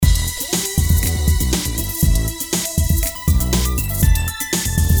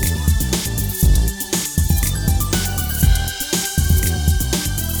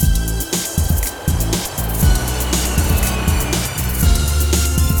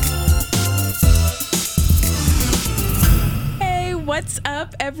What's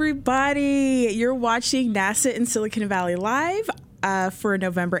up, everybody? You're watching NASA in Silicon Valley Live for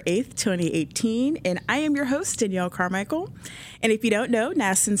November 8th, 2018, and I am your host, Danielle Carmichael. And if you don't know,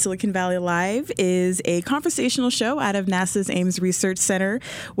 NASA in Silicon Valley Live is a conversational show out of NASA's Ames Research Center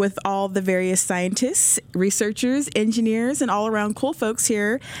with all the various scientists, researchers, engineers, and all-around cool folks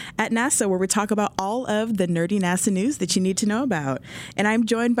here at NASA, where we talk about all of the nerdy NASA news that you need to know about. And I'm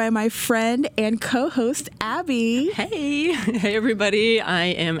joined by my friend and co-host, Abby. Hey. Hey, everybody. I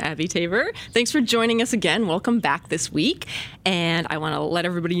am Abby Tabor. Thanks for joining us again. Welcome back this week. And I want to let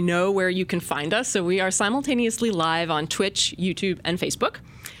everybody know where you can find us. So we are simultaneously live on Twitch, YouTube, and Facebook.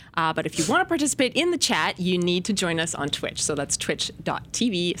 But if you want to participate in the chat, you need to join us on Twitch. So that's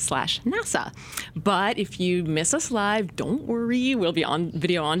twitch.tv/NASA. But if you miss us live, don't worry. We'll be on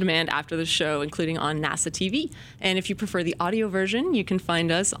video on demand after the show, including on NASA TV. And if you prefer the audio version, you can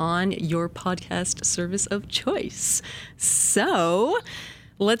find us on your podcast service of choice. So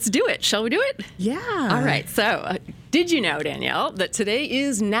let's do it. Shall we do it? Yeah. All right. So did you know, Danielle, that today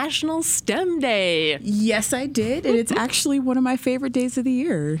is National STEM Day? Yes, I did. And it's actually one of my favorite days of the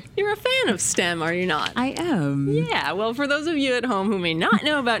year. You're a fan of STEM, are you not? I am. Yeah. Well, for those of you at home who may not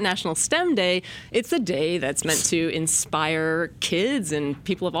know about National STEM Day, it's a day that's meant to inspire kids and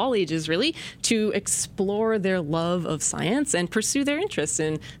people of all ages, really, to explore their love of science and pursue their interests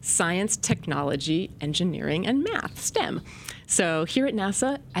in science, technology, engineering, and math, STEM. So here at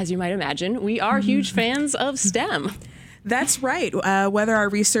NASA, as you might imagine, we are huge fans of STEM. That's right. Whether our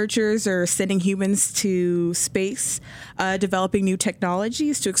researchers are sending humans to space, developing new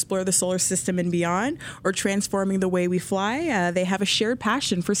technologies to explore the solar system and beyond, or transforming the way we fly, they have a shared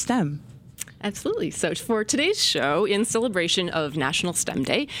passion for STEM. Absolutely. So for today's show, in celebration of National STEM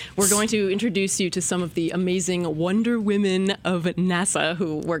Day, we're going to introduce you to some of the amazing Wonder Women of NASA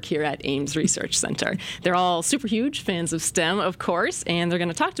who work here at Ames Research Center. They're all super huge fans of STEM, of course, and they're going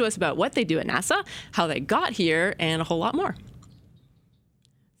to talk to us about what they do at NASA, how they got here, and a whole lot more.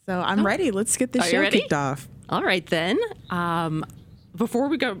 So I'm ready. Let's get this show kicked off. All right, then. Before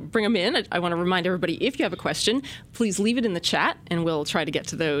we go bring them in, I want to remind everybody, if you have a question, please leave it in the chat, and we'll try to get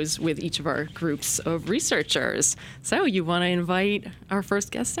to those with each of our groups of researchers. So you want to invite our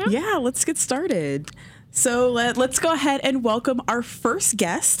first guest out? Yeah, let's get started. So let's go ahead and welcome our first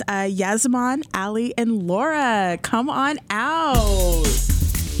guest, Yasmin, Ali, and Laura. Come on out.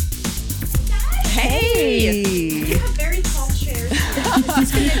 Hey! You have very tall chairs. This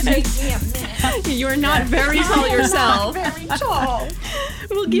is going to take me a minute. You're not very tall yourself. Not very tall.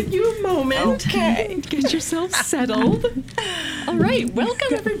 We'll give you a moment. Okay. Get yourself settled. All right.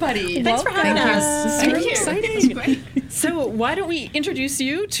 Welcome, everybody. Thanks for having us. Thank Very you. exciting. It's great. So why don't we introduce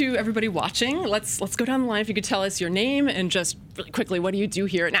you to everybody watching? Let's go down the line. If you could tell us your name and just really quickly, what do you do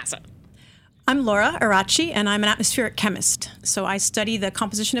here at NASA? I'm Laura Arachi, and I'm an atmospheric chemist. So I study the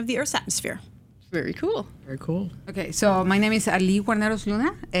composition of the Earth's atmosphere. Very cool. Very cool. Okay, so my name is Ali Guarneros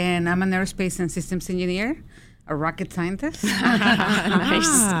Luna, and I'm an aerospace and systems engineer, a rocket scientist. Nice.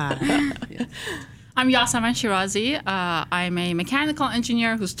 I'm Yasaman Shirazi. I'm a mechanical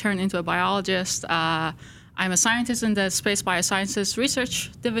engineer who's turned into a biologist. I'm a scientist in the Space Biosciences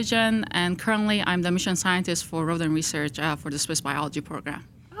Research Division, and currently I'm the mission scientist for rodent research for the Space Biology program.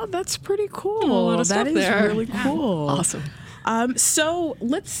 Oh, that's pretty cool. A lot of That stuff is there. really cool. Awesome. So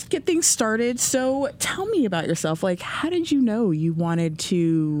let's get things started. So tell me about yourself. Like, how did you know you wanted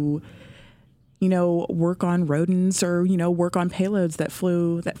to, work on rodents or, work on payloads that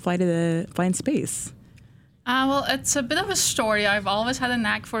fly in space? Well, it's a bit of a story. I've always had a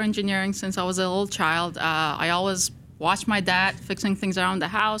knack for engineering since I was a little child. I always watched my dad fixing things around the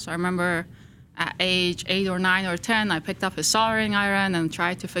house. I remember at age 8 or 9 or 10, I picked up his soldering iron and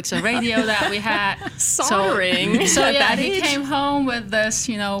tried to fix a radio that we had. Soldering. So at yeah, that he age? came home with this,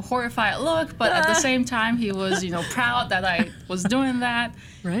 horrified look, but at the same time, he was, proud that I was doing that.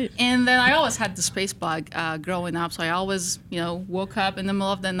 Right. And then I always had the space bug growing up, so I always, woke up in the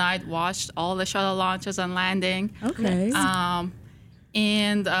middle of the night, watched all the shuttle launches and landing. Okay.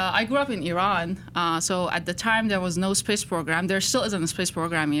 And I grew up in Iran, so at the time there was no space program. There still isn't a space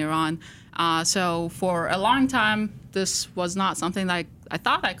program in Iran. So for a long time, this was not something that I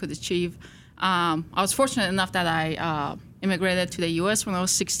thought I could achieve. I was fortunate enough that I immigrated to the U.S. when I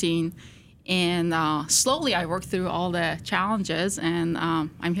was 16. And slowly I worked through all the challenges, and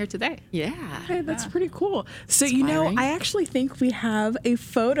I'm here today. Yeah. Okay, that's pretty cool. So, Inspiring. I actually think we have a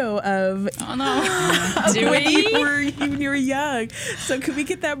photo of Oh, no. Do when we? you were young. So could we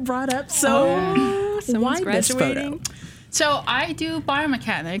get that brought up? So Someone's why this graduating. photo? So I do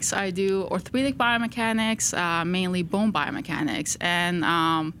biomechanics. I do orthopedic biomechanics, mainly bone biomechanics.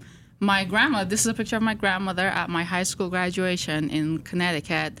 And my grandma, this is a picture of my grandmother at my high school graduation in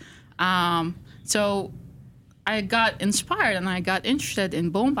Connecticut. So I got inspired and I got interested in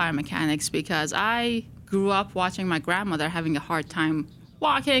bone biomechanics because I grew up watching my grandmother having a hard time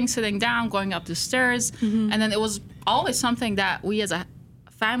walking, sitting down, going up the stairs. And then it was always something that we as a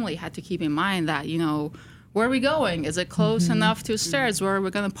family had to keep in mind that, where are we going? Is it close enough to stairs? Where are we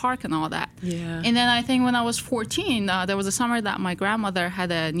going to park and all that? Yeah. And then I think when I was 14, there was a summer that my grandmother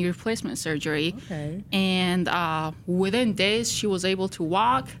had a knee replacement surgery. Okay. And within days, she was able to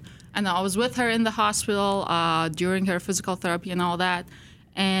walk. And I was with her in the hospital during her physical therapy and all that.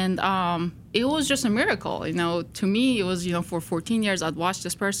 And it was just a miracle. To me, it was, for 14 years, I'd watched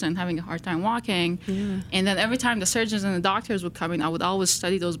this person having a hard time walking. Yeah. And then every time the surgeons and the doctors would come in, I would always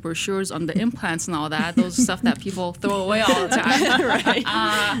study those brochures on the implants and all that, those stuff that people throw away all the time. Right.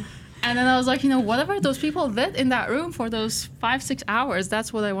 And then I was like, whatever those people did in that room for those 5-6 hours,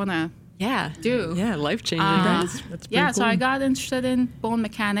 that's what I want to do. Yeah, life-changing. That's pretty cool. So I got interested in bone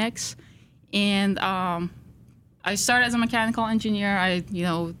mechanics. And I started as a mechanical engineer. I,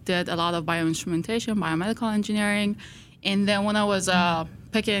 did a lot of bioinstrumentation, biomedical engineering. And then when I was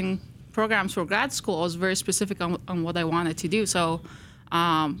picking programs for grad school, I was very specific on what I wanted to do. So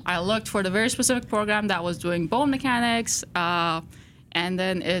I looked for the very specific program that was doing bone mechanics. And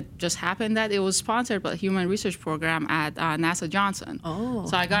then it just happened that it was sponsored by a human research program at NASA Johnson. Oh.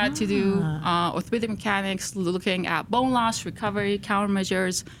 So I got to do orthopedic mechanics, looking at bone loss, recovery,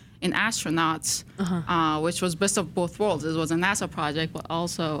 countermeasures, in astronauts, which was best of both worlds. It was a NASA project, but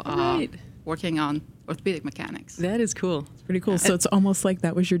also working on orthopedic mechanics. That is cool. It's pretty cool. So it's almost like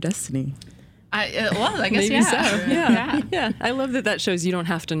that was your destiny. It was, I guess, Maybe so. Yeah. I love that shows you don't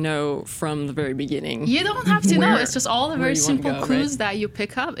have to know from the very beginning. You don't have to know. It's just all the very simple clues that you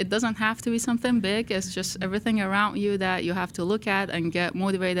pick up. It doesn't have to be something big. It's just everything around you that you have to look at and get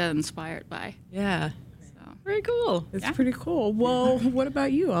motivated and inspired by. Yeah. Very cool. It's pretty cool. Well, what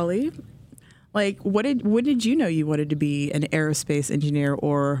about you, Ollie? Like, when did you know you wanted to be an aerospace engineer,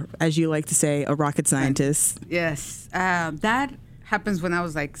 or, as you like to say, a rocket scientist? Yes. That happens when I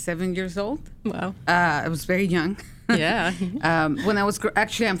was like 7 years old. Wow. I was very young. Yeah. When I was,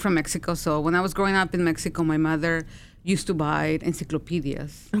 actually, I'm from Mexico. So when I was growing up in Mexico, my mother used to buy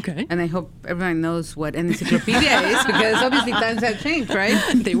encyclopedias. Okay. And I hope everyone knows what an encyclopedia is, because obviously times have changed, right?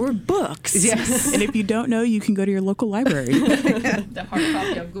 They were books. Yes. And if you don't know, you can go to your local library. The hard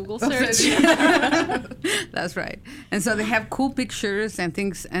copy of Google search. That's right. And so they have cool pictures and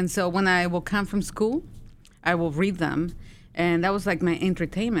things. And so when I will come from school, I will read them. And that was like my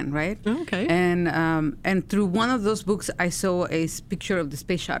entertainment, right? Okay. And through one of those books, I saw a picture of the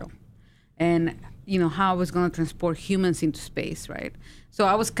space shuttle. And how I was going to transport humans into space, right? So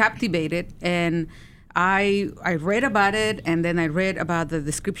I was captivated, and I read about it, and then I read about the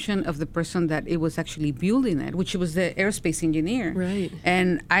description of the person that it was actually building it, which was the aerospace engineer. Right.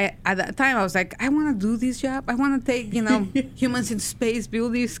 And at that time, I was like, I want to do this job. I want to take, humans into space,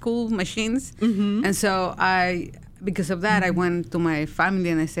 build these cool machines. Mm-hmm. And so because of that, I went to my family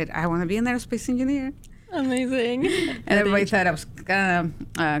and I said, I want to be an aerospace engineer. Amazing. And everybody thought I was kind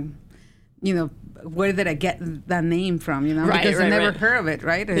of, where did I get that name from, because I never heard of it,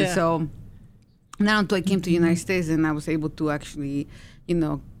 right? And so now until I came to the United States and I was able to actually,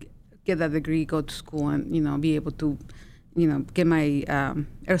 get that degree, go to school and, be able to, get my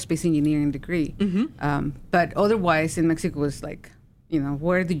aerospace engineering degree. Mm-hmm. But otherwise in Mexico was like,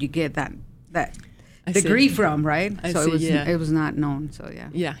 where did you get that degree from, right? It was not known. So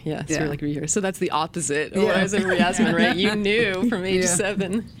Yeah. So you're like here. So that's the opposite of what I was in Yasmin, right? You knew from age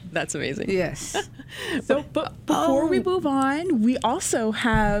 7. That's amazing. Yes. So, but before we move on, we also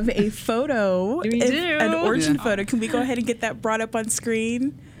have a photo. We do. An origin photo. Can we go ahead and get that brought up on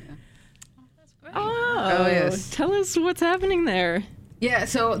screen? Oh, yes. Tell us what's happening there. Yeah,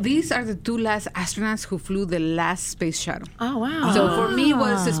 so these are the 2 last astronauts who flew the last space shuttle. Oh, wow. So for me, it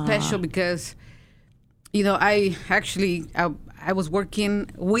was special because, I was working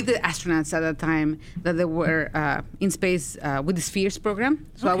with the astronauts at that time that they were in space with the Spheres program.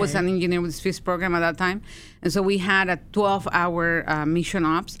 So I was an engineer with the Spheres program at that time. And so we had a 12-hour mission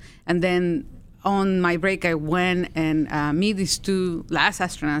ops. And then on my break, I went and meet these 2 last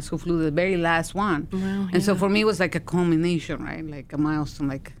astronauts who flew the very last one. Wow, and so for me, it was like a culmination, right? Like a milestone.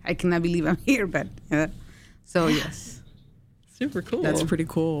 Like, I cannot believe I'm here, but so yes. Super cool. That's pretty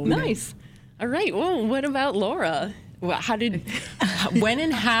cool. Nice. All right. Well, what about Laura? Well, when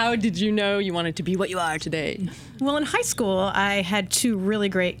and how did you know you wanted to be what you are today? Well, in high school, I had 2 really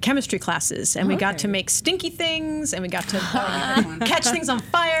great chemistry classes, and we got to make stinky things, and we got to catch things on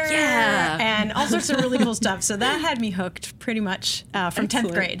fire, and all sorts of really cool stuff. So that had me hooked pretty much from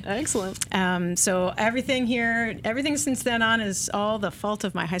 10th grade. Excellent. So everything since then on is all the fault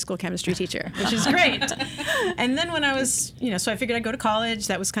of my high school chemistry teacher, which is great. And then when I was, so I figured I'd go to college.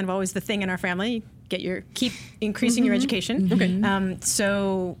 That was kind of always the thing in our family. Keep increasing your education. Okay.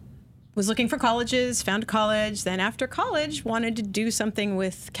 So was looking for colleges, found a college. Then after college, wanted to do something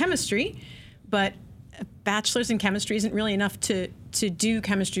with chemistry, but a bachelor's in chemistry isn't really enough to do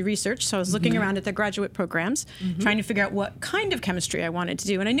chemistry research. So I was looking around at the graduate programs, trying to figure out what kind of chemistry I wanted to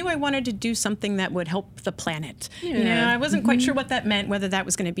do. And I knew I wanted to do something that would help the planet. I wasn't quite sure what that meant, whether that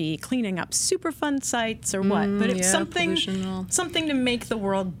was going to be cleaning up Superfund sites or what. But it's something to make the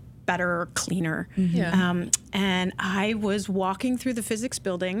world better, cleaner. And I was walking through the physics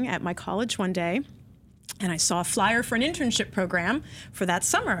building at my college one day, and I saw a flyer for an internship program for that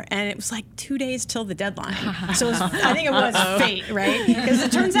summer, and it was like 2 days till the deadline. So I think it was fate, right? Because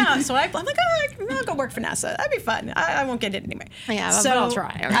it turns out, so I'm like, I'll go work for NASA. That'd be fun. I won't get it anyway. But I'll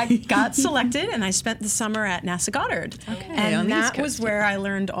try. I got selected, and I spent the summer at NASA Goddard. And that was where I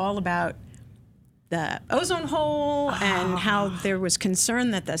learned all about the ozone hole and how there was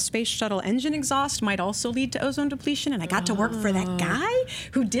concern that the space shuttle engine exhaust might also lead to ozone depletion. And I got to work for that guy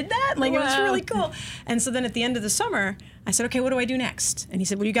who did that. Like, it was really cool. And so then at the end of the summer, I said, okay, what do I do next? And he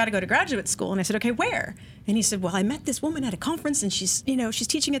said, well, you got to go to graduate school. And I said, okay, where? And he said, well, I met this woman at a conference, and she's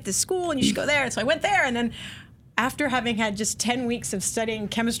teaching at this school, and you should go there. And so I went there, and then after having had just 10 weeks of studying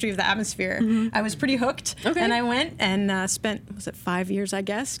chemistry of the atmosphere, I was pretty hooked. And I went and spent, 5 years, I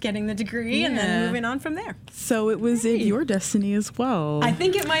guess, getting the degree and then moving on from there. So it was in your destiny as well. I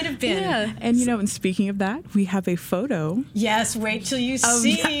think it might have been. Yeah. And, and speaking of that, we have a photo. Yes, wait till you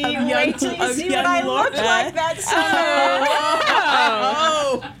see. Wait till you see what I looked like that summer.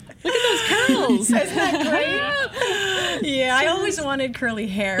 Look at those curls. Isn't that great? Yeah, I always wanted curly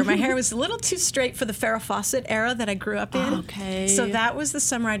hair. My hair was a little too straight for the Farrah Fawcett era that I grew up in. Okay. So that was the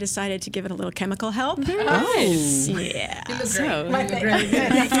summer I decided to give it a little chemical help. Very nice. Yeah. You look So, great.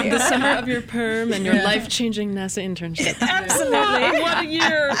 the summer of your perm and your life-changing NASA internship. Absolutely. What a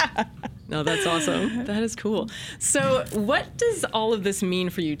year. No, that's awesome. That is cool. So what does all of this mean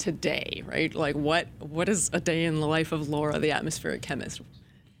for you today, right? Like, what is a day in the life of Laura, the atmospheric chemist?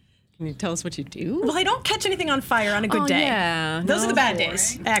 Can you tell us what you do? Well, I don't catch anything on fire on a good day. Yeah. Those are the bad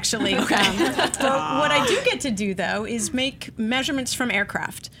days, actually. But what I do get to do, though, is make measurements from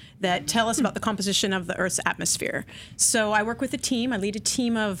aircraft that tell us about the composition of the Earth's atmosphere. So I work with a team. I lead a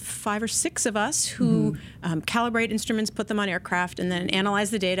team of 5 or 6 of us who calibrate instruments, put them on aircraft, and then analyze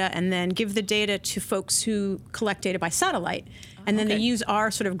the data, and then give the data to folks who collect data by satellite. And then they use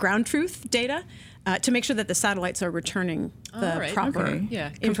our sort of ground truth data to make sure that the satellites are returning the proper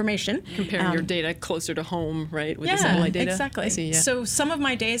information. Comparing your data closer to home, right, with the satellite data? Exactly. I see, yeah. So some of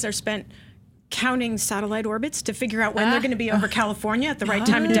my days are spent counting satellite orbits to figure out when they're going to be over California at the right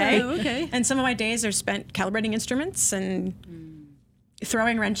time of day. Okay. And some of my days are spent calibrating instruments and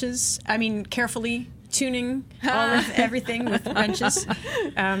throwing wrenches. I mean, carefully tuning all of everything with wrenches.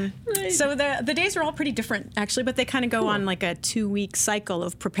 So the days are all pretty different, actually, but they kind of go on like a 2-week cycle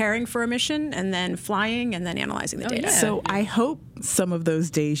of preparing for a mission and then flying and then analyzing the data. Yeah. So I hope some of those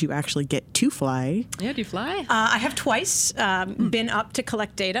days you actually get to fly. Yeah, do you fly? I have twice been up to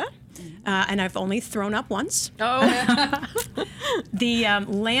collect data. And I've only thrown up once. The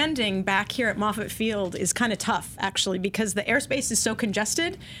landing back here at Moffett Field is kind of tough, actually, because the airspace is so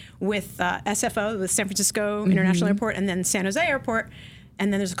congested with SFO, with San Francisco International Airport, and then San Jose Airport.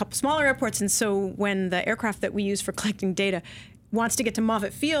 And then there's a couple smaller airports. And so when the aircraft that we use for collecting data wants to get to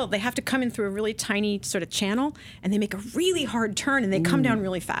Moffett Field, they have to come in through a really tiny sort of channel, and they make a really hard turn, and they come down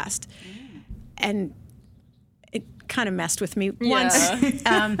really fast. And it kind of messed with me once.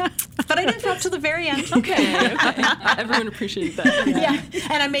 But I didn't throw up till the very end. Okay. Everyone appreciated that. Yeah.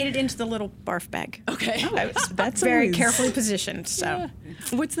 And I made it into the little barf bag. Okay. That's very carefully positioned. So,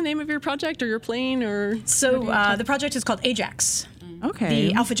 What's the name of your project or your plane or? So the project is called AJAX. Okay.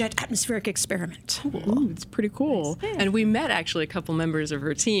 The Alpha Jet Atmospheric Experiment. Ooh, it's pretty cool. Nice. And we met actually a couple members of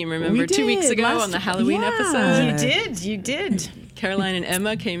her team. Remember We 2 weeks did, ago on the Halloween episode? You did. Caroline and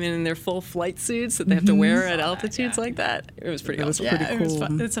Emma came in their full flight suits that they have to wear at altitudes like that. It was pretty awesome. pretty It was cool.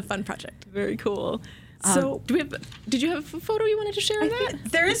 fun. It's a fun project. Very cool. So, did you have a photo you wanted to share of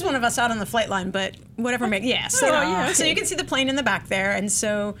that? There is one of us out on the flight line, but whatever. So you can see the plane in the back there, and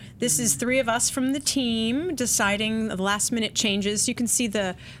so this is 3 of us from the team deciding the last-minute changes. You can see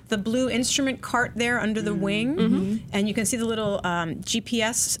the blue instrument cart there under the wing, and you can see the little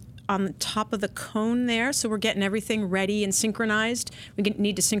GPS on the top of the cone there. So we're getting everything ready and synchronized. We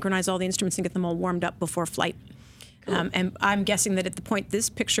need to synchronize all the instruments and get them all warmed up before flight. And I'm guessing that at the point this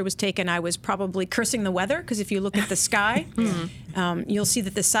picture was taken, I was probably cursing the weather, because if you look at the sky, you'll see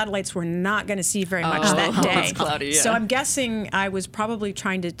that the satellites were not going to see very much that day. It's cloudy, yeah. So I'm guessing I was probably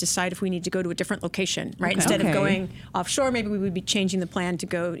trying to decide if we need to go to a different location, right? Instead of going offshore, maybe we would be changing the plan to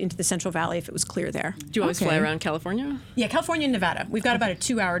go into the Central Valley if it was clear there. Do you always fly around California? Yeah, California and Nevada. We've got about a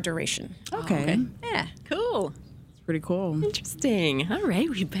 2-hour duration. okay. Yeah, cool. Pretty cool. Interesting. All right,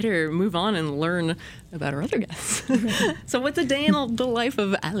 we better move on and learn about our other guests. So what's a day in the life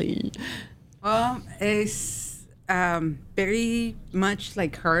of Ali? Well, it's very much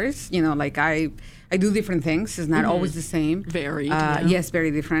like hers. Like I do different things. It's not always the same. Very. Yes, very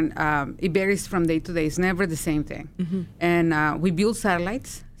different. It varies from day to day. It's never the same thing. And we build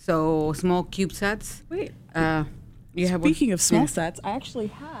satellites, so small CubeSats. Wait. You have Speaking of small sets, I actually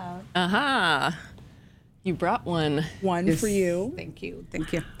have Aha. You brought one. one for you. Thank you.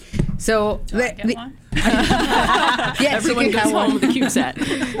 So One? yes, Everyone you can goes have home one. with a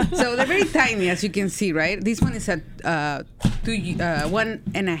CubeSat. So they're very tiny, as you can see, right? This one is at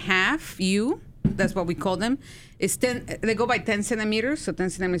 1.5 U. That's what we call them. It's 10. They go by 10 centimeters. So 10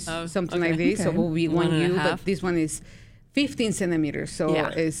 centimeters, something like this. So it will be 1 U. But this one is 15 centimeters. So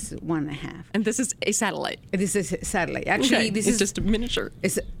it's 1.5. And this is a satellite. This is a satellite. Actually, this it's is just a miniature.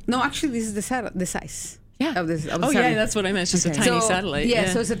 Actually, this is the size. Yeah. Of the Yeah, satellite. that's what I meant. It's just a tiny satellite.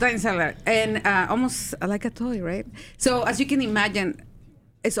 Yeah, so it's a tiny satellite. And almost like a toy, right? So as you can imagine,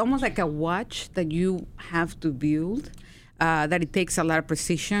 it's almost like a watch that you have to build, that it takes a lot of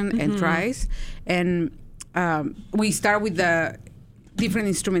precision and tries. And we start with the different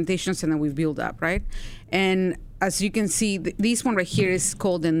instrumentations and then we build up, right? And as you can see, this one right here is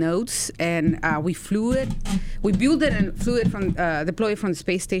called the Nodes. And we build it and flew it from, deploy it from the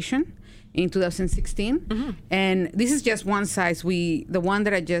space station in 2016, and this is just one size. The one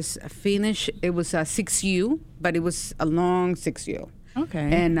that I just finished, it was a 6U, but it was a long 6U. Okay.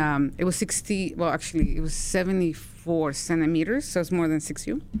 And it was 74 centimeters, so it's more than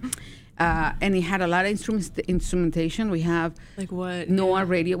 6U. And it had a lot of instrumentation. We have Like what? NOAA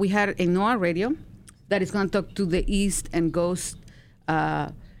radio. We had a NOAA radio that is going to talk to the East and Ghost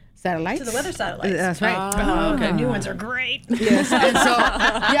satellites. To the weather satellites. That's right. Oh, okay. New ones are great. Yes,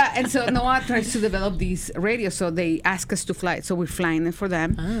 and so NOAA tries to develop these radios, so they ask us to fly it. So we're flying it for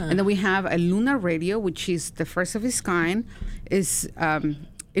them, and then we have a lunar radio, which is the first of its kind. Is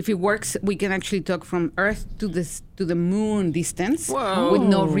if it works, we can actually talk from Earth to the moon distance with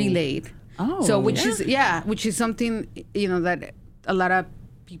no relay. Oh, so which is something that a lot of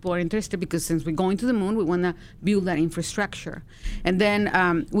people are interested, because since we're going to the moon, we want to build that infrastructure. And then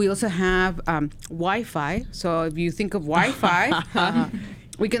we also have Wi-Fi. So if you think of Wi-Fi,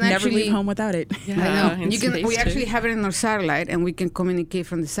 we can Never actually leave home without it. I know. in We space, actually too. have it in our satellite, and we can communicate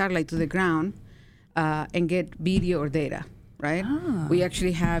from the satellite to the ground and get video or data. Right? We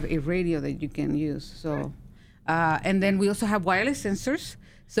actually have a radio that you can use. So, and then we also have wireless sensors.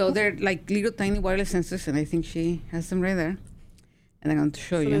 So they're like little tiny wireless sensors, and I think she has them right there. And I'm going to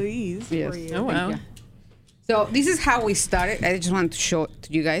show you. These Yes. for you. Oh, wow. Thank you. So this is how we started. I just wanted to show it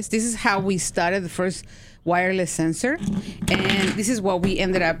to you guys. This is how we started the first wireless sensor. And this is what we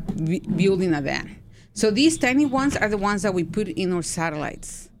ended up building at then. So these tiny ones are the ones that we put in our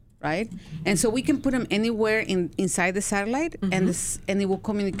satellites, right? And so we can put them anywhere inside the satellite, and it will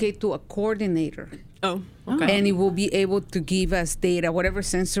communicate to a coordinator. Oh, okay. And it will be able to give us data, whatever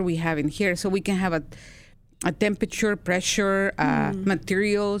sensor we have in here. So we can have a temperature, pressure,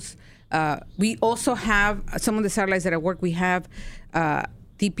 materials. We also have some of the satellites that I work. We have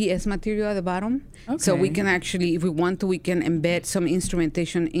TPS material at the bottom, so we can actually, if we want to, we can embed some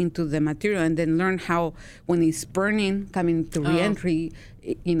instrumentation into the material and then learn how, when it's burning, coming to reentry,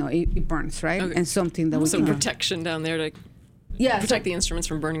 it burns, right? Okay. And something that we Some can protection down there to Yeah. protect the instruments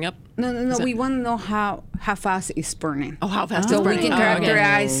from burning up? No. We want to know how fast it's burning. Oh, how fast So it's we burning. can Oh, okay.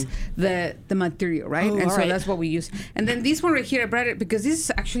 characterize the material, right? Oh, And all so right. that's what we use. And then this one right here, I brought it because this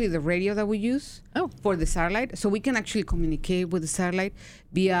is actually the radio that we use for the satellite. So we can actually communicate with the satellite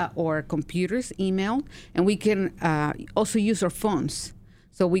via our computers, email, and we can also use our phones.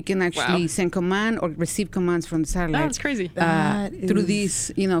 So we can actually send command or receive commands from the satellite. Oh, that's crazy. Through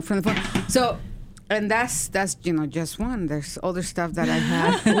these, from the phone. So And that's just one. There's other stuff that I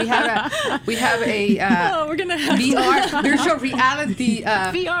have. We have a we're gonna have VR virtual reality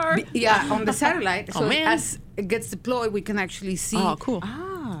VR. On the satellite. So man. as it gets deployed, we can actually see. Oh, cool.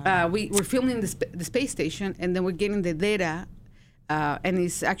 We're filming the space station, and then we're getting the data, and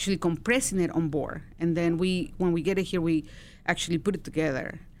it's actually compressing it on board. And then when we get it here, we actually put it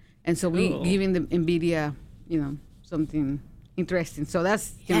together, and so we giving the NVIDIA, something interesting. So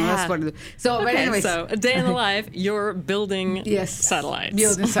that's that's what it is. So, but anyways, so a day in the life, you're building satellites.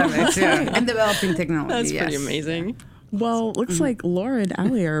 Building satellites, and developing technology. That's pretty amazing. Well, looks like Laura and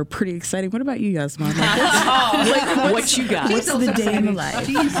Ali are pretty exciting. What about you, Yasmin? What you got? What's the day in the life?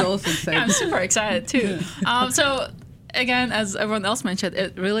 She's also excited. I'm super excited too. So again, as everyone else mentioned,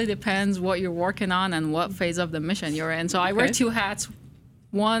 it really depends what you're working on and what phase of the mission you're in. So I wear two hats.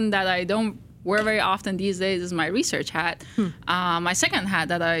 One that I don't wear very often these days is my research hat. My second hat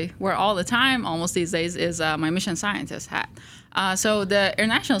that I wear all the time almost these days is my mission scientist hat. So the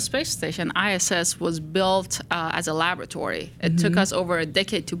International Space Station, ISS, was built as a laboratory. It took us over a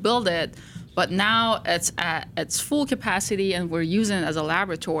decade to build it, but now it's at its full capacity and we're using it as a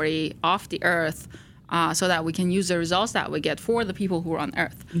laboratory off the Earth so that we can use the results that we get for the people who are on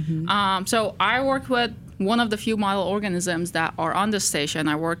Earth. So I work with one of the few model organisms that are on the station.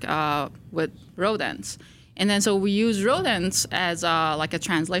 I work with rodents. And then so we use rodents as like a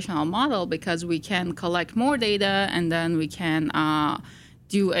translational model because we can collect more data and then we can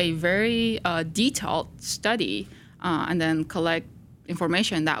do a very detailed study and then collect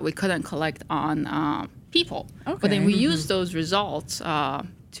information that we couldn't collect on people. Okay. But then we use those results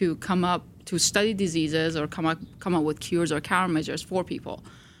to come up to study diseases or come up with cures or countermeasures for people.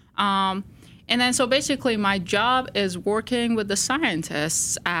 And then so basically my job is working with the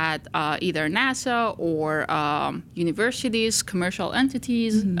scientists at either NASA or universities, commercial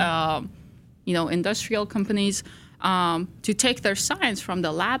entities, industrial companies, to take their science from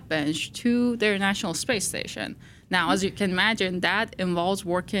the lab bench to the International Space Station. Now, as you can imagine, that involves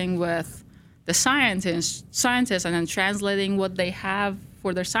working with the scientists and then translating what they have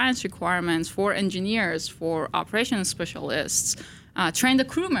for their science requirements for engineers, for operations specialists, train the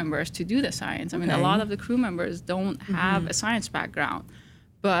crew members to do the science. I mean, a lot of the crew members don't have a science background,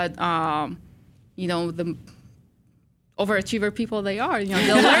 but the overachiever people they are,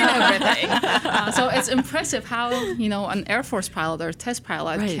 they'll learn everything. So it's impressive how, an Air Force pilot or test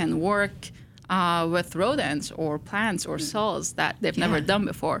pilot can work with rodents or plants or cells that they've never done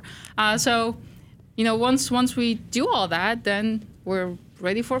before. So once we do all that, then we're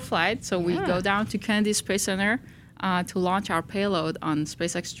ready for flight. So we go down to Kennedy Space Center to launch our payload on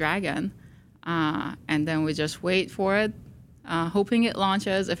SpaceX Dragon. And then we just wait for it, hoping it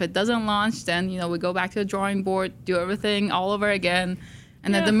launches. If it doesn't launch, then, we go back to the drawing board, do everything all over again.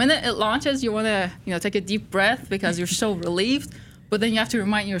 And then the minute it launches, you want to, take a deep breath because you're so relieved. But then you have to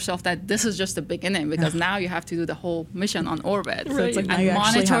remind yourself that this is just the beginning because now you have to do the whole mission on orbit So it's like now and you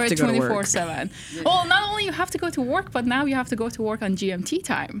actually monitor have to it go to work. 24/7. Well, not only you have to go to work, but now you have to go to work on GMT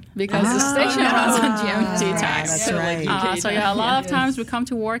time because the station runs on GMT time. That's right. So a lot of times we come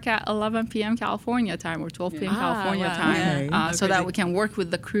to work at 11 p.m. California time or 12 p.m. California time so that we can work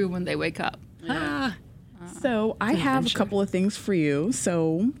with the crew when they wake up. So I have a couple of things for you.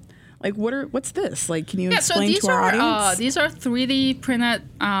 So, like, what's this? Like, can you explain these to our audience? These are 3D printed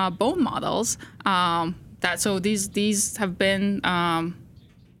bone models. These have been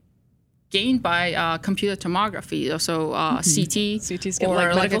gained by computer tomography, so CTs get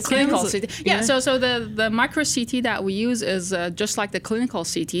or like a clinical scans? CT. Yeah. So the micro CT that we use is just like the clinical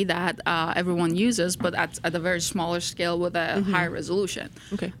CT that everyone uses, but at a very smaller scale with a higher resolution.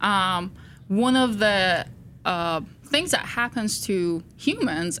 Okay. One of the things that happens to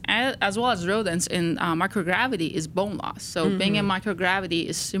humans as well as rodents in microgravity is bone loss. So being in microgravity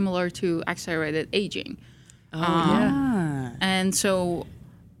is similar to accelerated aging. And so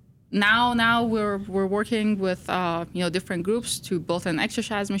now we're working with different groups to build an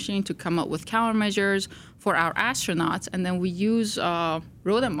exercise machine to come up with countermeasures for our astronauts, and then we use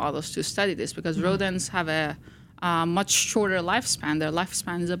rodent models to study this because rodents have a much shorter lifespan. Their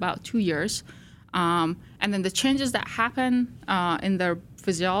lifespan is about 2 years. And then the changes that happen in their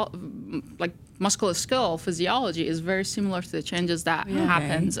musculoskeletal physiology is very similar to the changes that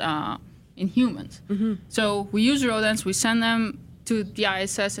happens in humans. So we use rodents, we send them to the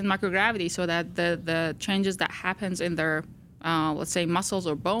ISS in microgravity so that the changes that happens in their, let's say, muscles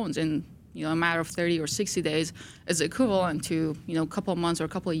or bones in a matter of 30 or 60 days is equivalent to a couple of months or a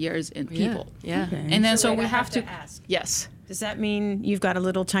couple of years in people. Yeah. And then so we I have to ask. yes. Does that mean you've got a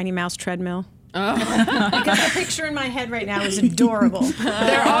little tiny mouse treadmill? Because the picture in my head right now is adorable.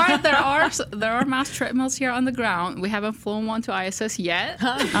 There are mass treadmills here on the ground. We haven't flown one to ISS yet.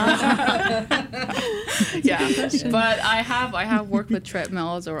 Yeah, but I have worked with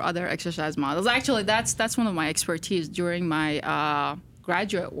treadmills or other exercise models. Actually, that's one of my expertise during my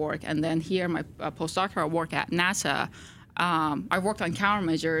graduate work, and then here my postdoctoral work at NASA. I worked on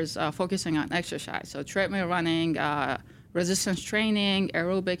countermeasures focusing on exercise, so treadmill running, resistance training,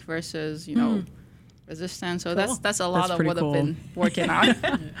 aerobic versus resistance. So that's a lot of what I've been working on,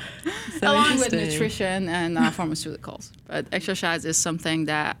 along with nutrition and pharmaceuticals. But exercise is something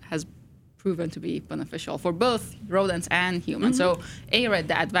that has proven to be beneficial for both rodents and humans. So ARED,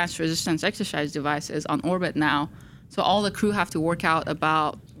 the Advanced Resistance Exercise Device, is on orbit now. So all the crew have to work out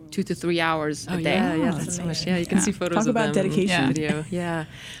about 2 to 3 hours a day. Yeah, that's so much. Yeah, you can see photos Talk of about them. dedication. Video. Yeah.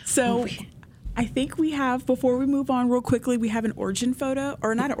 So I think we have, before we move on real quickly, we have an origin photo,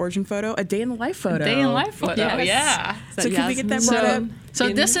 or not an origin photo, a day in the life photo. Day in life photo, Yes. yeah. So can we get that brought up? So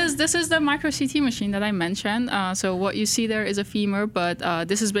this is the micro CT machine that I mentioned. So what you see there is a femur, but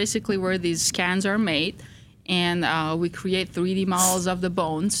this is basically where these scans are made, and we create 3D models of the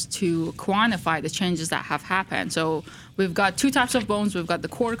bones to quantify the changes that have happened. So we've got 2 types of bones. We've got the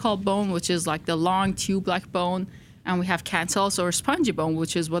cortical bone, which is like the long tube-like bone, and we have cancellous or spongy bone,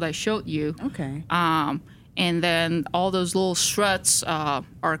 which is what I showed you. Okay. And then all those little struts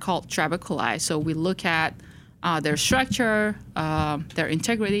are called trabeculi. So we look at their structure, their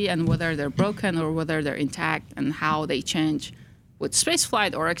integrity, and whether they're broken or whether they're intact, and how they change with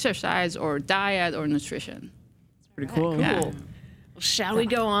spaceflight or exercise or diet or nutrition. Pretty cool. Yeah. Shall we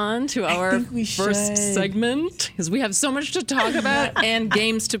go on to our think we first should. segment? Because we have so much to talk about and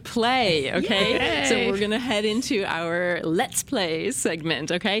games to play, okay? Yay. So we're going to head into our Let's Play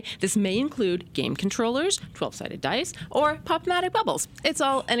segment, okay? This may include game controllers, 12-sided dice, or Pop-Matic bubbles. It's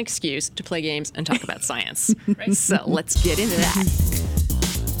all an excuse to play games and talk about science. So let's get into that.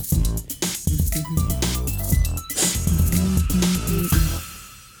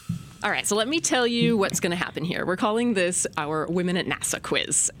 All right, so let me tell you what's going to happen here. We're calling this our Women at NASA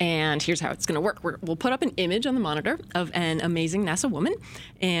quiz, and here's how it's going to work. We'll put up an image on the monitor of an amazing NASA woman,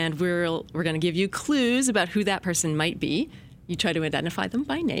 and we're going to give you clues about who that person might be. You try to identify them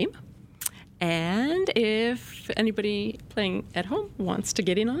by name, and if anybody playing at home wants to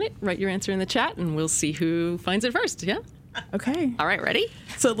get in on it, write your answer in the chat, and we'll see who finds it first. Yeah. Okay. All right, ready?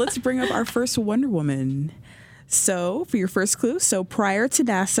 So let's bring up our first Wonder Woman. So for your first clue, so prior to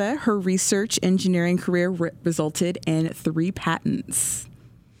NASA, her research engineering career resulted in 3 patents.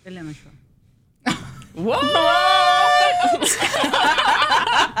 What? What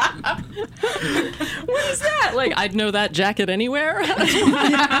is that? Like, I'd know that jacket anywhere. Yes,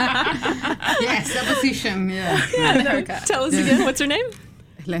 that position, yeah. Tell us again, what's her name?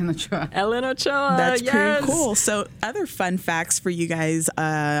 Elena Ochoa. Ellen Ochoa. That's yes. pretty cool. So other fun facts for you guys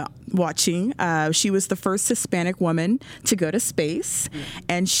watching. She was the first Hispanic woman to go to space,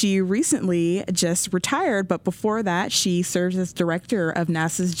 and she recently just retired. But before that, she served as director of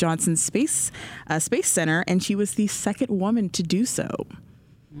NASA's Johnson Space Center, and she was the second woman to do so.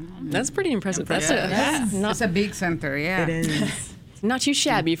 That's pretty impressive. It's a big center, yeah. It is. Not too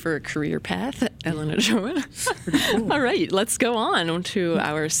shabby for a career path, Ellen Ochoa. All right, let's go on to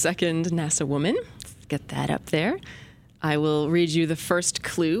our second NASA woman. Let's get that up there. I will read you the first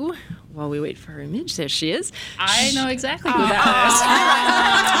clue while we wait for her image. There she is. I know exactly who that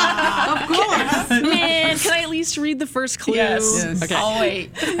Of course. Man, can I at least read the first clue? Yes. Okay. I'll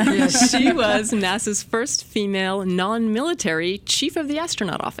wait. She was NASA's first female non-military chief of the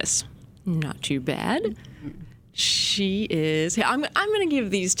astronaut office. Not too bad. She is. I'm going to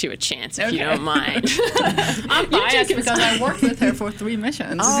give these 2 a chance if you don't mind. I'm biased because I worked with her for 3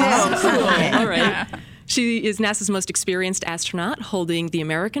 missions. Oh, cool. All right. She is NASA's most experienced astronaut, holding the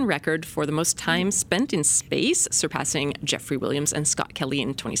American record for the most time spent in space, surpassing Jeffrey Williams and Scott Kelly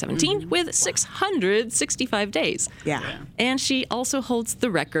in 2017 with 665 days. Yeah. And she also holds the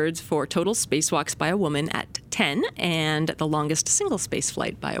records for total spacewalks by a woman at 10 and the longest single space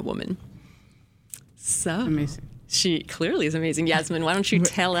flight by a woman. So Amazing. She clearly is amazing. Yasmin, why don't you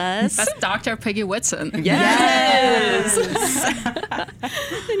tell us? That's Dr. Peggy Whitson. Yes!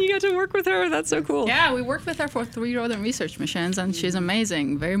 And you got to work with her. That's so cool. Yeah, we worked with her for 3 rodent research missions, and she's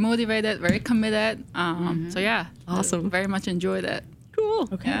amazing. Very motivated, very committed. So yeah, Awesome. Very much enjoyed it. Cool.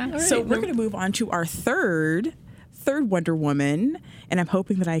 Okay. Yeah. So we're going to move on to our third Wonder Woman, and I'm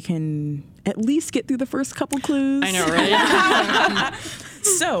hoping that I can at least get through the first couple clues. I know, right?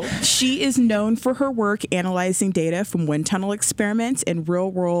 So she is known for her work analyzing data from wind tunnel experiments and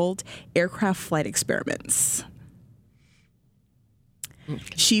real-world aircraft flight experiments.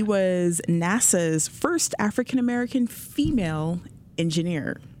 She was NASA's first African-American female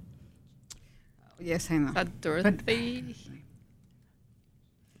engineer. Yes, I know. Dorothy.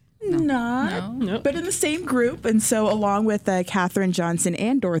 No. But in the same group. And so along with Katherine Johnson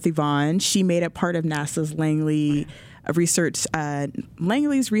and Dorothy Vaughan, she made it part of NASA's Langley's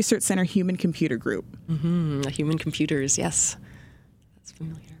Research Center Human Computer Group. Human computers, yes. That's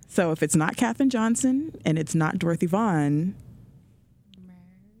familiar. So if it's not Katherine Johnson and it's not Dorothy Vaughan.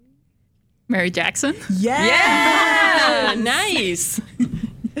 Mary Jackson. Yeah! Nice.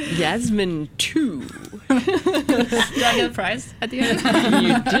 Yasmin 2. Do I get a prize at the end?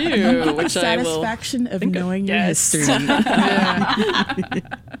 You do, which I will. Satisfaction of knowing your history.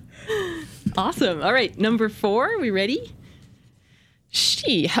 Awesome. All right, number 4. We ready?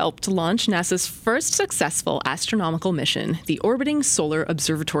 She helped launch NASA's first successful astronomical mission, the Orbiting Solar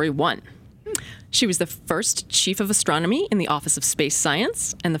Observatory 1. She was the first chief of astronomy in the Office of Space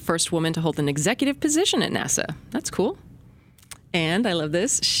Science and the first woman to hold an executive position at NASA. That's cool. And I love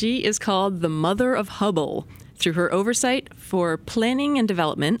this. She is called the Mother of Hubble through her oversight for planning and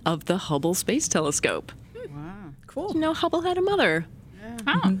development of the Hubble Space Telescope. Wow. Cool. Did you know Hubble had a mother?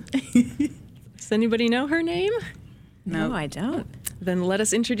 Oh. Does anybody know her name? No, I don't. Then let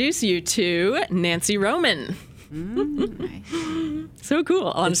us introduce you to Nancy Roman. So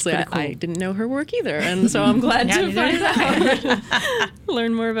cool. Honestly, I didn't know her work either. And so I'm glad to find out.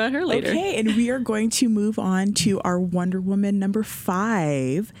 Learn more about her later. Okay, and we are going to move on to our Wonder Woman number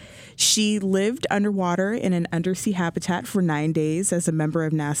 5. She lived underwater in an undersea habitat for 9 days as a member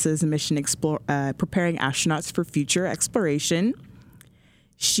of NASA's mission preparing astronauts for future exploration.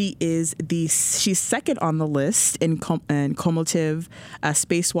 She's second on the list in cumulative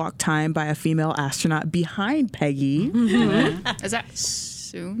spacewalk time by a female astronaut behind Peggy. Is that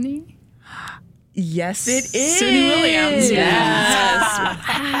Suni? Yes, it is. Suni Williams. Yes.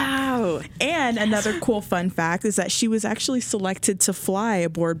 Wow. And another cool fun fact is that she was actually selected to fly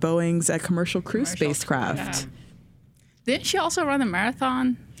aboard Boeing's commercial crew spacecraft. Didn't she also run a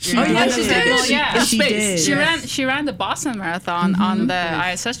marathon? She did. She did. She ran the Boston Marathon on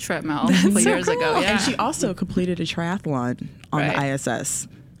the ISS treadmill a couple years ago. Yeah. And she also completed a triathlon on the ISS.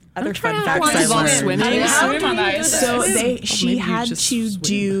 Other fun triathlons facts I involve learned. swimming. Swim on the ISS. So Maybe she you had just to swim.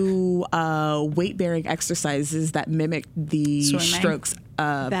 do weight-bearing exercises that mimicked the Swimming. strokes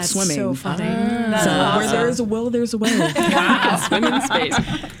of That's swimming. so funny. So where there's a will, there's a way. Wow. Swim in space.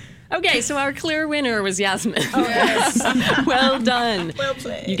 Okay, so our clear winner was Yasmin. Oh, yes. Well done. Well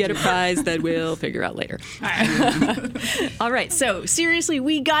played. You get a prize that we'll figure out later. All right, so seriously,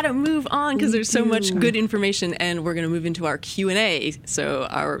 we got to move on because there's so much good information, and we're going to move into our Q&A. So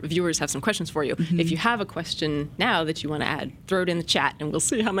our viewers have some questions for you. If you have a question now that you want to add, throw it in the chat, and we'll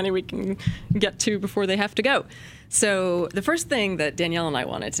see how many we can get to before they have to go. So the first thing that Danielle and I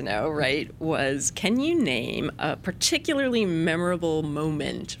wanted to know, right, was can you name a particularly memorable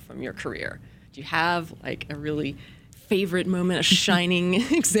moment from your career? Do you have like a really favorite moment, a shining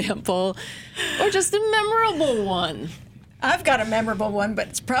example, or just a memorable one? I've got a memorable one, but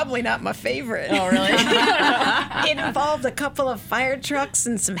it's probably not my favorite. Oh, really? It involved a couple of fire trucks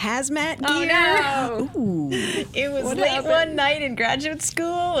and some hazmat gear. Oh, no. Ooh. It was What late happened? one night in graduate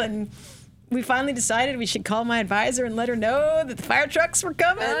school, and we finally decided we should call my advisor and let her know that the fire trucks were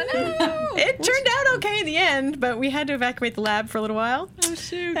coming. Oh, no. It turned out okay in the end, but we had to evacuate the lab for a little while. Oh,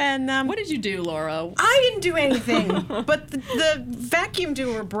 shoot. And What did you do, Laura? I didn't do anything, but the vacuum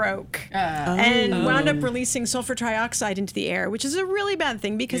doer broke and wound up releasing sulfur trioxide into the air, which is a really bad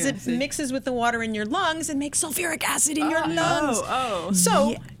thing because it mixes with the water in your lungs and makes sulfuric acid in your lungs.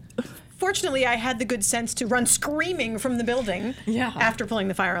 So, fortunately, I had the good sense to run screaming from the building after pulling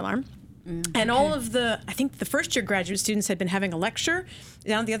the fire alarm. And all of I think the first year graduate students had been having a lecture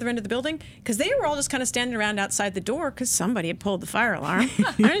down at the other end of the building because they were all just kind of standing around outside the door because somebody had pulled the fire alarm.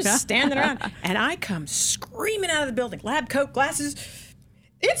 They're just standing around. And I come screaming out of the building, lab coat, glasses.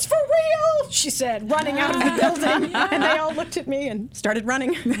 "It's for real," she said, running out of the building. And they all looked at me and started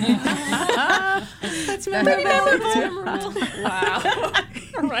running. That's pretty memorable. Wow.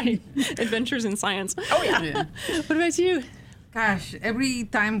 All right. Adventures in science. Oh, yeah. What about you? Gosh, every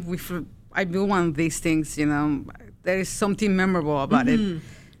time I do one of these things, there is something memorable about it.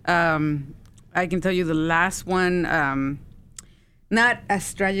 I can tell you the last one, not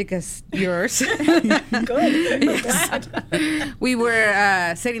as tragic as yours. Good. Yes. We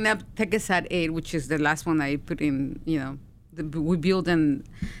were setting up TechSat 8, which is the last one I put in, we built and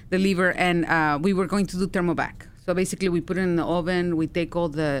deliver, and we were going to do thermovac. So basically we put it in the oven, we take all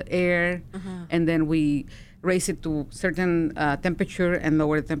the air, and then we raise it to certain temperature and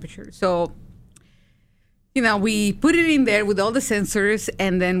lower the temperature. So we put it in there with all the sensors,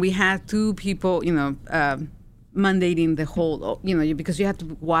 and then we had 2 people, mandating the whole, because you have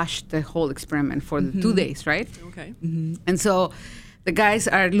to wash the whole experiment for the 2 days, right? Okay. And so the guys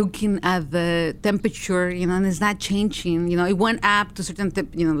are looking at the temperature, and it's not changing. It went up to certain,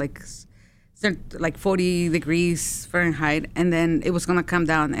 like 40 degrees Fahrenheit, and then it was going to come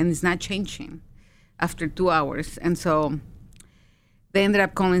down, and it's not changing after 2 hours. And so they ended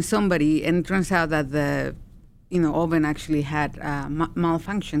up calling somebody, and it turns out that the oven actually had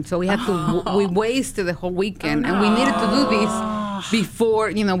malfunction. So we had to we wasted the whole weekend, and we needed to do this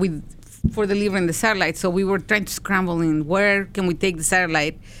before for delivering the satellite. So we were trying to scramble in where can we take the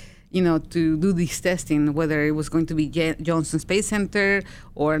satellite, to do this testing, whether it was going to be Johnson Space Center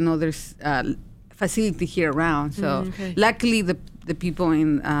or another facility here around. So luckily the people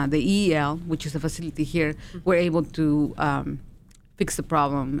in the EEL, which is a facility here, were able to fix the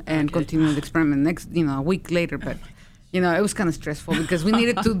problem and continue the experiment next, a week later. But, it was kind of stressful because we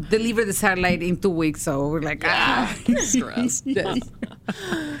needed to deliver the satellite in 2 weeks. So we're like, stress. Yes.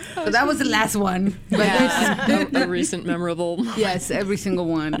 So that was the last one. But a recent memorable. Yes, every single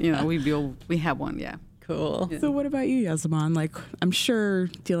one. We have one. Yeah. Cool. Yeah. So what about you, Yasaman? Like, I'm sure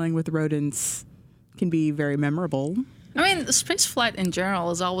dealing with rodents can be very memorable. I mean, the space flight in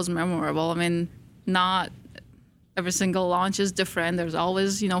general is always memorable. I mean, not every single launch is different. There's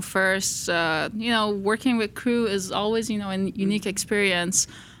always, firsts. Working with crew is always, a unique experience.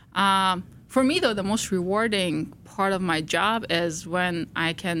 For me, though, the most rewarding part of my job is when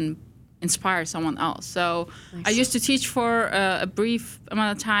I can inspire someone else. So I used to teach for a brief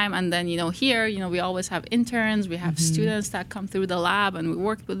amount of time, and then, here, we always have interns. We have students that come through the lab, and we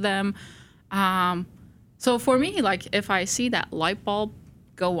work with them. So for me, like, if I see that light bulb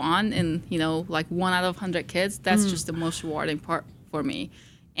go on in, like 1 out of 100 kids, that's just the most rewarding part for me.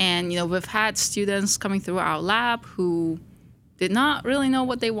 And, we've had students coming through our lab who did not really know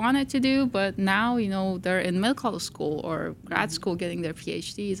what they wanted to do, but now, they're in medical school or grad school getting their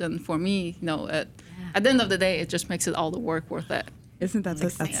PhDs. And for me, at the end of the day, it just makes it all the work worth it. Isn't that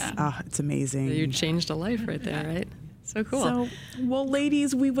it's amazing. You changed a life right there, right? So cool. So, well,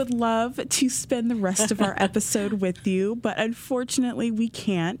 ladies, we would love to spend the rest of our episode with you, but unfortunately we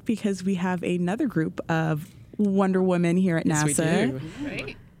can't because we have another group of Wonder Women here at NASA. Yes, we do.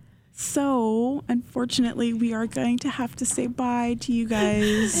 Right. So, unfortunately, we are going to have to say bye to you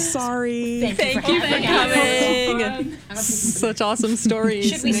guys. Sorry. Thank you for coming. Such awesome stories.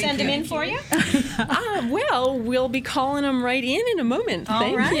 Should we send him in for you? Well, we'll be calling them right in a moment.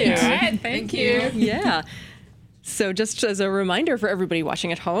 Thank you. All right. Thank you. Yeah. So just as a reminder for everybody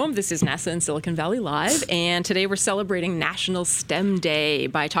watching at home, this is NASA in Silicon Valley Live, and today we're celebrating National STEM Day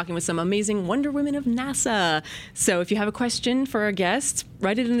by talking with some amazing Wonder Women of NASA. So if you have a question for our guests,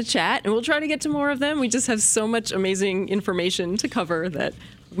 write it in the chat, and we'll try to get to more of them. We just have so much amazing information to cover that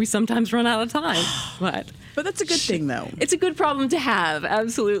we sometimes run out of time. But that's a good thing, though. It's a good problem to have,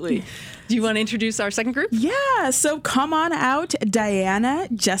 absolutely. Do you want to introduce our second group? Yeah, so come on out, Diana,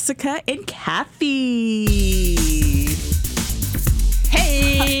 Jessica, and Kathy.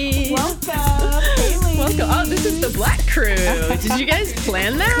 Hey! Welcome, Haley. Welcome. Oh, this is the Black Crew. Did you guys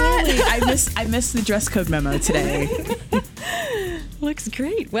plan that? Clearly, I missed the dress code memo today. Looks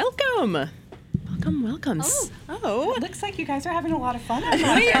great. Welcome. Welcome. Oh. Looks like you guys are having a lot of fun.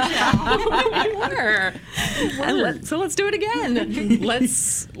 We were. So let's do it again.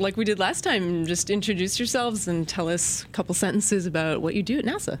 Let's, like we did last time, just introduce yourselves and tell us a couple sentences about what you do at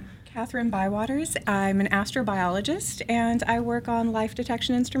NASA. Catherine Bywaters. I'm an astrobiologist, and I work on life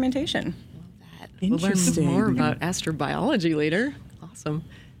detection instrumentation. We'll learn Interesting. more about astrobiology later. Awesome.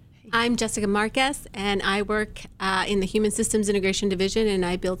 I'm Jessica Marquez, and I work in the Human Systems Integration Division, and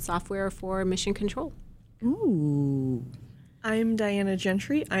I build software for mission control. Ooh. I'm Diana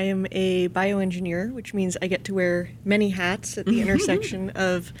Gentry. I am a bioengineer, which means I get to wear many hats at the intersection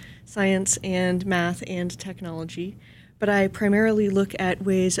of science and math and technology. But I primarily look at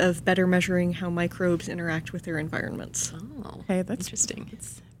ways of better measuring how microbes interact with their environments. Oh, Okay, that's interesting.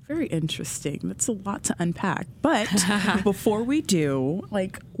 It's very interesting. That's a lot to unpack. But before we do,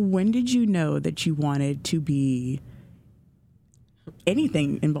 like, when did you know that you wanted to be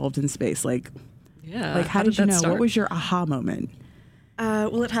anything involved in space? Like, how did you know? Start? What was your aha moment?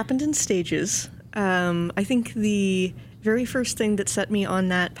 Well, it happened in stages. I think the very first thing that set me on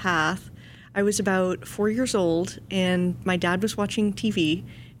that path, I was about 4 years old, and my dad was watching TV.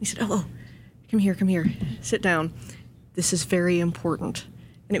 He said, oh, come here, sit down. This is very important.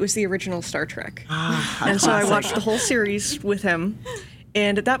 And it was the original Star Trek. And so I watched the whole series with him.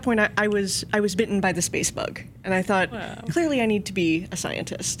 And at that point, I was bitten by the space bug. And I thought, clearly I need to be a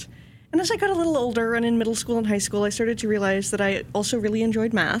scientist. And as I got a little older and in middle school and high school, I started to realize that I also really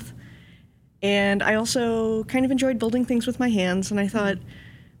enjoyed math. And I also kind of enjoyed building things with my hands. And I thought,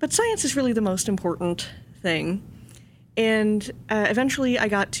 but science is really the most important thing. And eventually I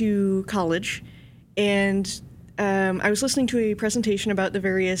got to college, and I was listening to a presentation about the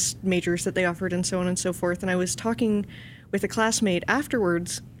various majors that they offered and so on and so forth. And I was talking with a classmate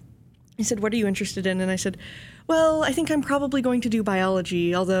afterwards. He said, "What are you interested in?" And I said, "Well, I think I'm probably going to do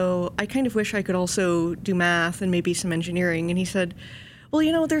biology, although I kind of wish I could also do math and maybe some engineering." And he said, "Well,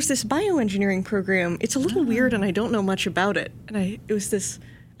 you know, there's this bioengineering program. It's a little weird and I don't know much about it." And it was this,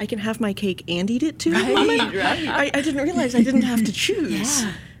 I can have my cake and eat it too. Right. I didn't realize I didn't have to choose.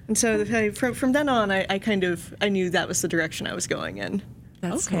 Yeah. And so from then on, I knew that was the direction I was going in.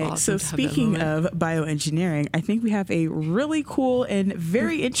 That's okay, awesome so speaking of bioengineering, I think we have a really cool and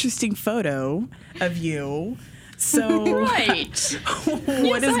very interesting photo of you. So, right.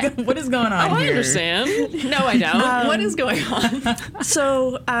 What is going on here? I understand. No, I don't. What is going on?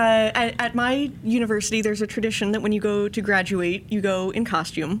 So, at my university, there's a tradition that when you go to graduate, you go in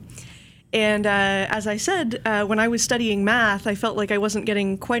costume. And as I said, when I was studying math, I felt like I wasn't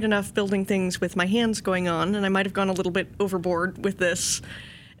getting quite enough building things with my hands going on, and I might have gone a little bit overboard with this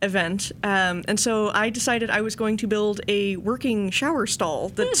event. And so I decided I was going to build a working shower stall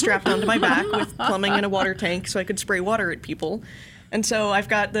that's strapped onto my back with plumbing and a water tank so I could spray water at people. And so I've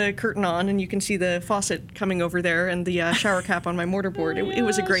got the curtain on, and you can see the faucet coming over there and the shower cap on my mortarboard. It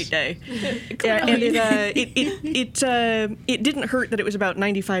was a great day. Yeah, and it didn't hurt that it was about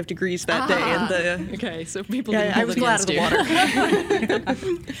 95 degrees that day. And okay, so people didn't I was glad of the water.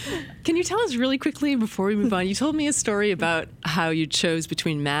 Can you tell us really quickly before we move on? You told me a story about how you chose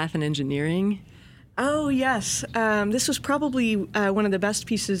between math and engineering. Oh, yes. This was probably one of the best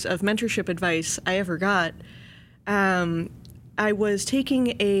pieces of mentorship advice I ever got. I was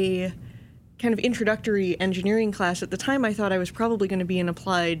taking a kind of introductory engineering class. At the time, I thought I was probably going to be an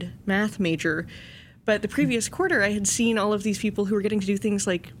applied math major. But the previous quarter, I had seen all of these people who were getting to do things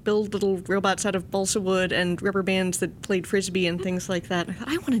like build little robots out of balsa wood and rubber bands that played Frisbee and things like that. And I thought,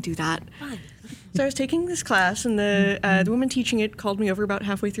 I want to do that. So I was taking this class, and the woman teaching it called me over about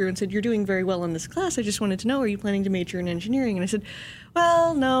halfway through and said, "You're doing very well in this class. I just wanted to know, are you planning to major in engineering?" And I said,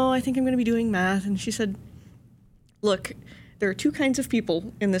 "Well, no, I think I'm going to be doing math." And she said, "Look, there are two kinds of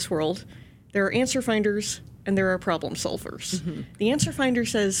people in this world. There are answer finders and there are problem solvers. Mm-hmm. The answer finder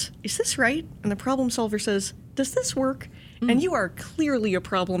says, 'Is this right?' And the problem solver says, 'Does this work?' And you are clearly a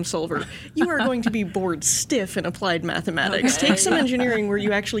problem solver. You are going to be bored stiff in applied mathematics. Okay. Take some engineering where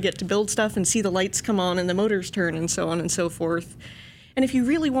you actually get to build stuff and see the lights come on and the motors turn and so on and so forth. And if you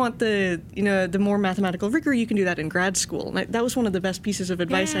really want the more mathematical rigor, you can do that in grad school." And that was one of the best pieces of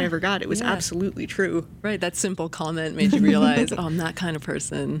advice I ever got. It was absolutely true. Right, that simple comment made you realize, oh, I'm that kind of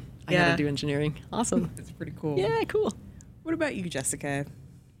person. I got to do engineering. Awesome. That's pretty cool. Yeah, cool. What about you, Jessica?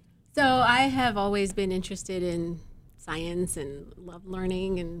 So I have always been interested in science and love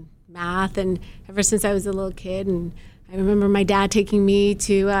learning and math, and ever since I was a little kid. And I remember my dad taking me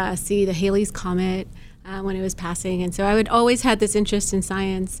to see the Halley's Comet when it was passing. And so I would always had this interest in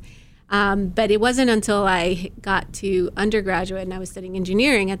science. But it wasn't until I got to undergraduate and I was studying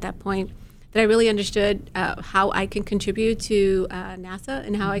engineering at that point that I really understood how I can contribute to NASA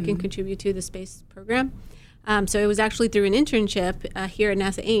and how I can contribute to the space program. So it was actually through an internship here at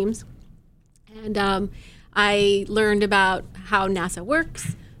NASA Ames. And I learned about how NASA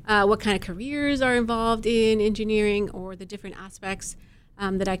works, what kind of careers are involved in engineering, or the different aspects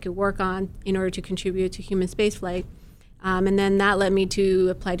that I could work on in order to contribute to human spaceflight. And then that led me to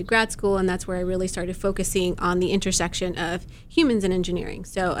apply to grad school, and that's where I really started focusing on the intersection of humans and engineering.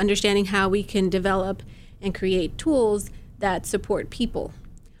 So understanding how we can develop and create tools that support people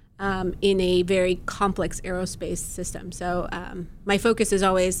in a very complex aerospace system. So my focus is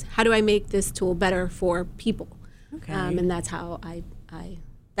always, how do I make this tool better for people? Okay. And that's how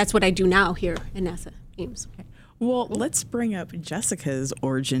that's what I do now here in NASA Ames. Okay. Well, let's bring up Jessica's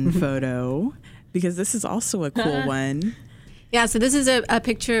origin photo, because this is also a cool one. Yeah, so this is a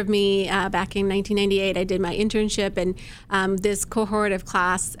picture of me back in 1998. I did my internship, and this cohort of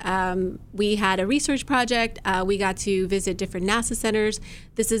class, we had a research project. We got to visit different NASA centers.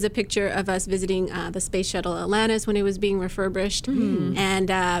 This is a picture of us visiting the Space Shuttle Atlantis when it was being refurbished. And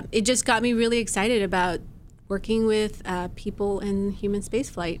it just got me really excited about working with people in human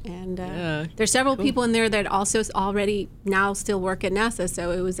spaceflight. And there's several people in there that also already now still work at NASA,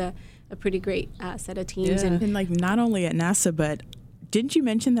 so it was a pretty great set of teams. And like not only at NASA, but didn't you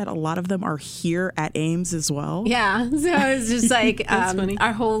mention that a lot of them are here at Ames as well? Yeah, so it was just like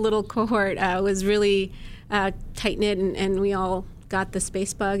our whole little cohort was really tight-knit, and we all got the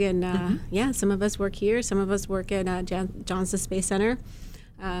space bug, and some of us work here, some of us work at Johnson Space Center.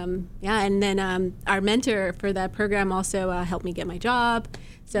 And then our mentor for that program also helped me get my job.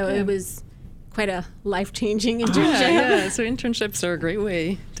 So it was quite a life-changing internship. Yeah. So internships are a great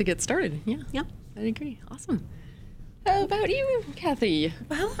way to get started. Yeah. I agree. Awesome. How about you, Kathy?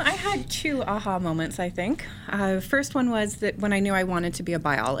 Well, I had 2 aha moments, I think. First one was that when I knew I wanted to be a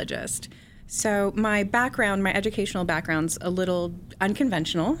biologist. So my educational background's a little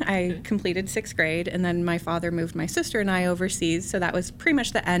unconventional. I completed 6th grade, and then my father moved my sister and I overseas, so that was pretty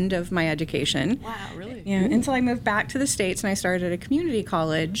much the end of my education. Wow, really? Yeah, until I moved back to the States and I started at a community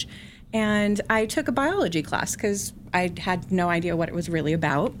college. And I took a biology class because I had no idea what it was really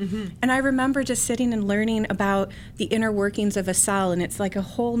about. And I remember just sitting and learning about the inner workings of a cell, and it's like a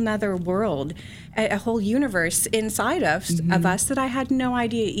whole nother world, a whole universe inside of us that I had no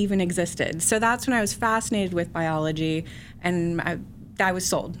idea even existed. So that's when I was fascinated with biology, and I was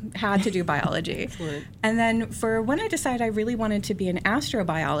sold, had to do biology. And then for when I decided I really wanted to be an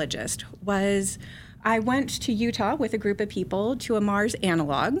astrobiologist was I went to Utah with a group of people to a Mars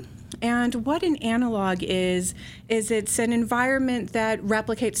analog. And what an analog is it's an environment that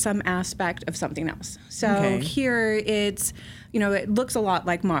replicates some aspect of something else. So here it's, it looks a lot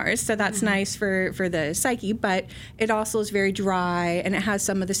like Mars, so that's nice for the psyche, but it also is very dry, and it has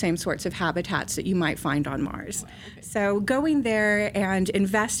some of the same sorts of habitats that you might find on Mars. So going there and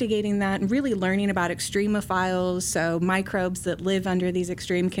investigating that and really learning about extremophiles, so microbes that live under these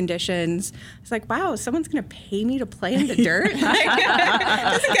extreme conditions, it's like, wow, someone's going to pay me to play in the dirt?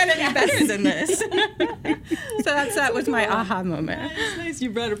 Doesn't get any better than this. So that was my aha moment. It's nice you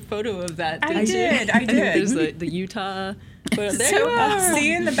brought a photo of that, I did. There's the Utah photo. There you are.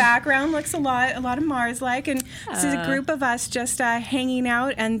 See, in the background looks a lot of Mars-like, and this is a group of us just hanging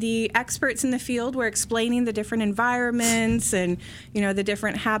out, and the experts in the field were explaining the different environments and the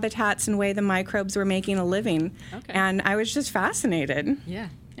different habitats and way the microbes were making a living. And I was just fascinated. Yeah.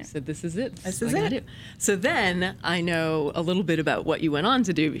 So this is it. This is it. So then I know a little bit about what you went on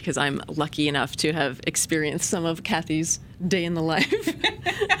to do because I'm lucky enough to have experienced some of Kathy's day in the life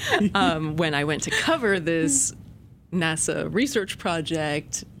when I went to cover this NASA research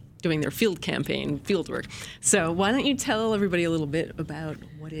project doing their field campaign, field work. So why don't you tell everybody a little bit about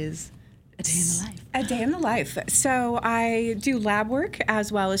what is a day in the life? A day in the life. So I do lab work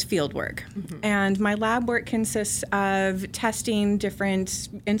as well as field work. And my lab work consists of testing different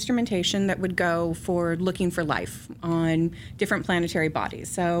instrumentation that would go for looking for life on different planetary bodies.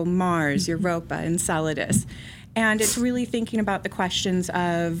 So Mars, Europa, Enceladus. And it's really thinking about the questions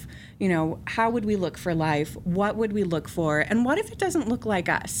of, how would we look for life? What would we look for? And what if it doesn't look like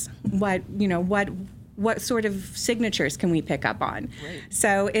us? What sort of signatures can we pick up on? Right.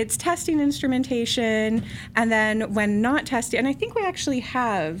 So it's testing instrumentation, and then when not testing, and I think we actually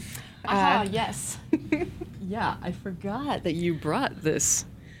have... yes. Yeah, I forgot that you brought this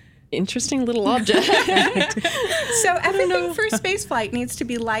interesting little object. So everything for space flight needs to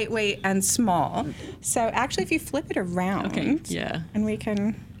be lightweight and small. So actually, if you flip it around, and we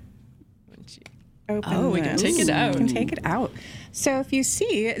can open we can take it out. We can take it out. So if you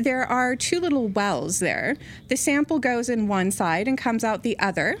see, there are 2 little wells there. The sample goes in one side and comes out the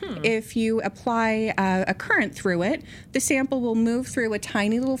other. If you apply a current through it, the sample will move through a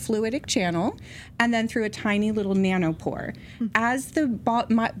tiny little fluidic channel and then through a tiny little nanopore. As the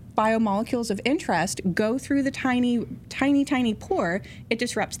biomolecules of interest go through the tiny pore, it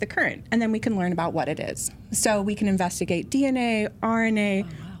disrupts the current, and then we can learn about what it is. So we can investigate DNA, RNA,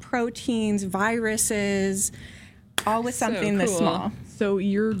 proteins, viruses, all with something this small. So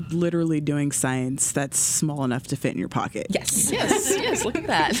you're literally doing science that's small enough to fit in your pocket. Yes. Yes, look at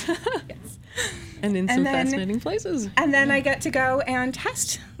that. Yes. And in some fascinating places. And then I get to go and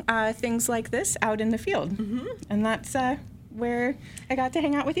test things like this out in the field. And that's where I got to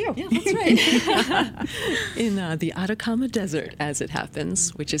hang out with you. Yeah, that's right. In the Atacama Desert, as it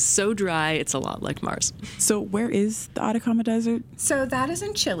happens, which is so dry, it's a lot like Mars. So where is the Atacama Desert? So that is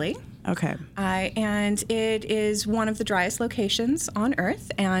in Chile. Okay. And it is one of the driest locations on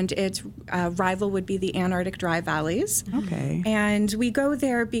Earth, and its rival would be the Antarctic dry valleys. Okay. And we go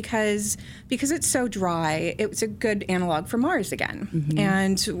there because it's so dry, it's a good analog for Mars again.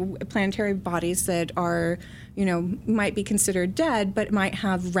 And planetary bodies that are, might be considered dead, but might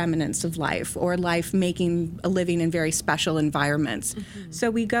have remnants of life, or life making a living in very special environments.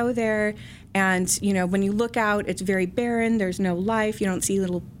 So we go there, and, when you look out, it's very barren, there's no life, you don't see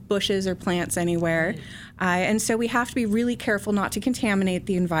little bushes or plants anywhere. And so we have to be really careful not to contaminate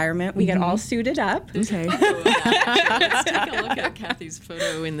the environment. We get all suited up. Okay. Let's take a look at Kathy's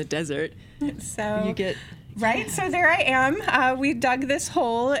photo in the desert. So you get Right, so there I am. We dug this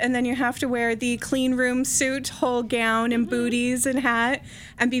hole, and then you have to wear the clean room suit, whole gown, and booties and hat,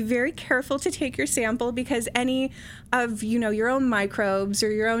 and be very careful to take your sample because any of your own microbes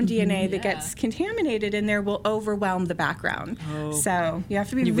or your own DNA that gets contaminated in there will overwhelm the background. Oh. So you have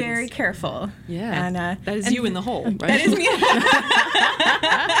to be very careful. Yeah, and that is you in the hole, right? That is me.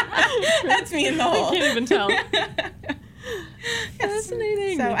 That's me in the hole. I can't even tell.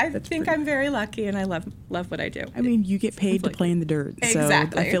 Fascinating. So I think I'm very lucky, and I love what I do. I mean, you get paid to play in the dirt.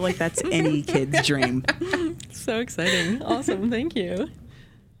 Exactly. So I feel like that's any kid's dream. So exciting. Awesome. Thank you.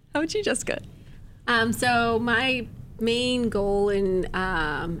 How about you, Jessica? So my main goal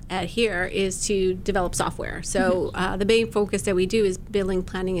at here is to develop software. So the main focus that we do is billing,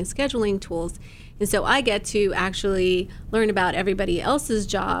 planning, and scheduling tools. And so I get to actually learn about everybody else's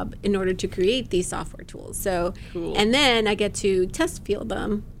job in order to create these software tools. So, cool. And then I get to test field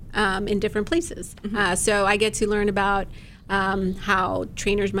them in different places. So I get to learn about how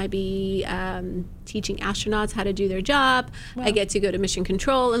trainers might be teaching astronauts how to do their job. Wow. I get to go to mission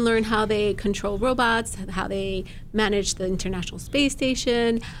control and learn how they control robots, how they manage the International Space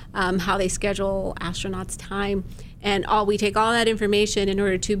Station, how they schedule astronauts' time. And we take all that information in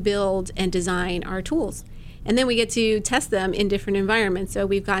order to build and design our tools. And then we get to test them in different environments. So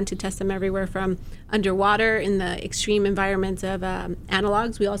we've gotten to test them everywhere from underwater in the extreme environments of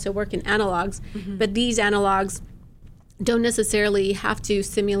analogs. We also work in analogs, but these analogs don't necessarily have to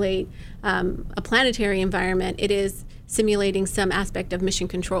simulate a planetary environment. It is simulating some aspect of mission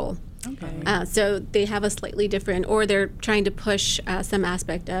control. Okay. So they have a slightly different, or they're trying to push some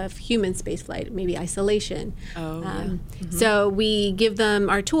aspect of human spaceflight, maybe isolation. So we give them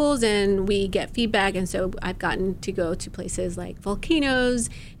our tools and we get feedback. And so I've gotten to go to places like volcanoes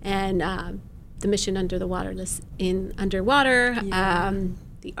and the mission under the water, underwater,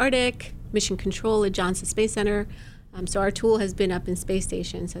 the Arctic, mission control at Johnson Space Center. So our tool has been up in space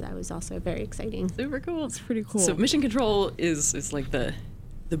station, so that was also very exciting. Super cool. It's pretty cool. So mission control is like the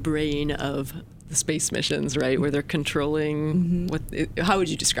brain of the space missions, right? Where they're controlling how would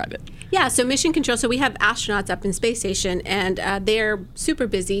you describe it? Yeah, so mission control. So we have astronauts up in space station, and they're super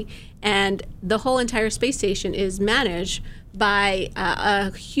busy, and the whole entire space station is managed by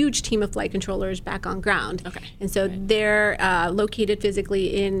a huge team of flight controllers back on ground. Okay. And so they're located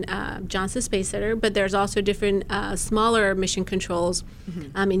physically in Johnson Space Center, but there's also different smaller mission controls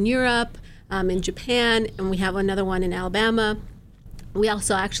in Europe, in Japan, and we have another one in Alabama. We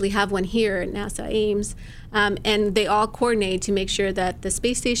also actually have one here at NASA Ames, and they all coordinate to make sure that the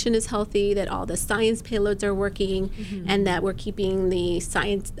space station is healthy, that all the science payloads are working, and that we're keeping the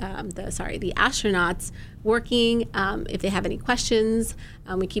astronauts working. If they have any questions,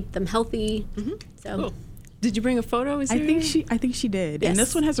 we keep them healthy. So. Cool. Did you bring a photo? I think she did. Yes. And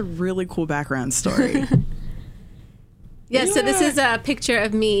this one has a really cool background story. Yes, so this is a picture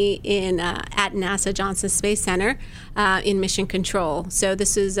of me at NASA Johnson Space Center in mission control. So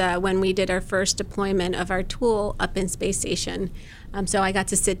this is when we did our first deployment of our tool up in space station. So I got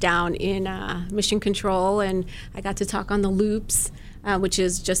to sit down in mission control, and I got to talk on the loops, which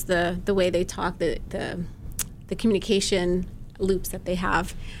is just the way they talk, the communication loops that they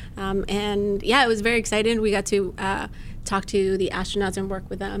have. And yeah, it was very exciting. We got to talk to the astronauts and work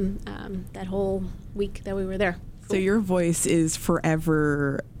with them that whole week that we were there. So your voice is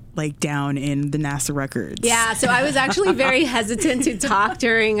forever like down in the NASA records. Yeah, so I was actually very hesitant to talk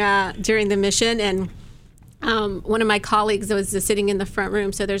during the mission, and one of my colleagues was sitting in the front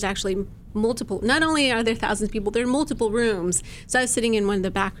room. So there's actually multiple. Not only are there thousands of people, there are multiple rooms. So I was sitting in one of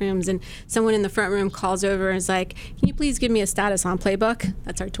the back rooms, and someone in the front room calls over and is like, "Can you please give me a status on Playbook?"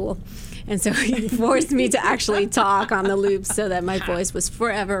 That's our tool. And so he forced me to actually talk on the loops so that my voice was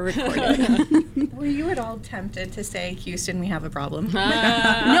forever recorded. Were you at all tempted to say, "Houston, we have a problem"? No,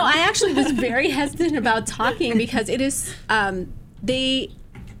 I actually was very hesitant about talking because it is they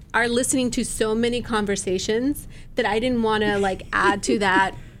are listening to so many conversations that I didn't want to add to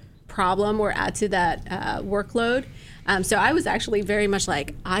that problem or add to that workload. So I was actually very much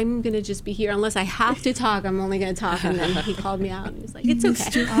like, I'm going to just be here. Unless I have to talk, I'm only going to talk. And then he called me out and he was like, it's okay.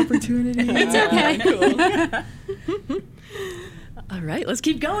 Missed your opportunity. It's okay. Cool. All right, let's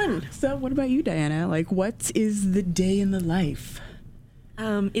keep going. So what about you, Diana? Like, what is the day in the life?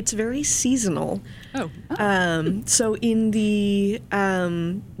 It's very seasonal. Oh. So in the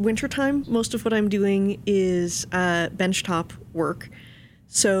wintertime, most of what I'm doing is benchtop work.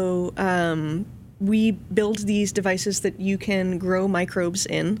 So we build these devices that you can grow microbes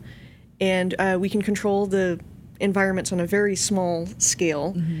in, and we can control the environments on a very small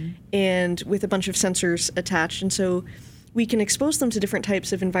scale and with a bunch of sensors attached. And so we can expose them to different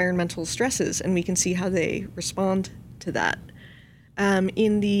types of environmental stresses, and we can see how they respond to that.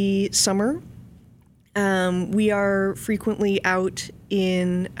 In the summer, we are frequently out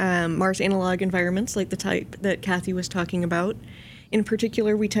in Mars analog environments, like the type that Kathy was talking about. In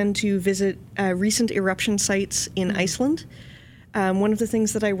particular, we tend to visit recent eruption sites in Iceland. One of the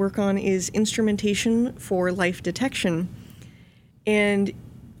things that I work on is instrumentation for life detection. And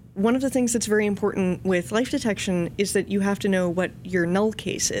one of the things that's very important with life detection is that you have to know what your null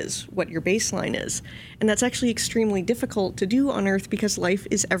case is, what your baseline is. And that's actually extremely difficult to do on Earth because life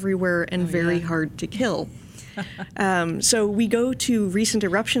is everywhere and very hard to kill. So we go to recent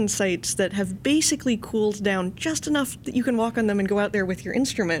eruption sites that have basically cooled down just enough that you can walk on them and go out there with your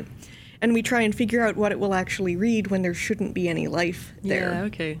instrument. And we try and figure out what it will actually read when there shouldn't be any life there. Yeah,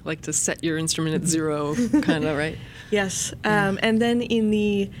 okay. Like to set your instrument at 0, kind of, right? Yes. And then in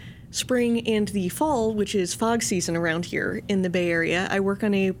the spring and the fall, which is fog season around here in the Bay Area, I work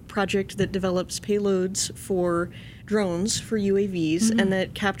on a project that develops payloads for drones, for UAVs, and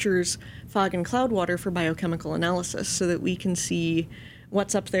that captures fog and cloud water for biochemical analysis so that we can see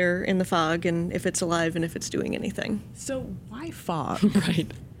what's up there in the fog and if it's alive and if it's doing anything. So why fog?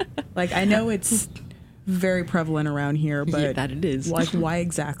 Right. Like, I know it's very prevalent around here, but that it is. Like, why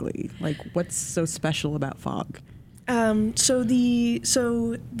exactly? Like, what's so special about fog? So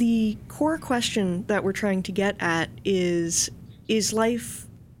the core question that we're trying to get at is life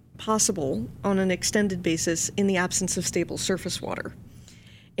possible on an extended basis in the absence of stable surface water?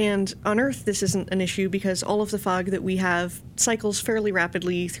 And on Earth, this isn't an issue because all of the fog that we have cycles fairly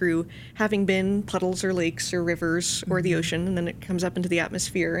rapidly through having been puddles or lakes or rivers or the ocean, and then it comes up into the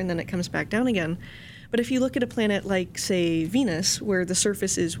atmosphere, and then it comes back down again. But if you look at a planet like, say, Venus, where the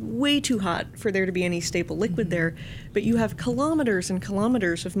surface is way too hot for there to be any stable liquid there, but you have kilometers and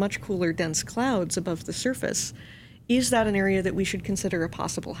kilometers of much cooler, dense clouds above the surface, is that an area that we should consider a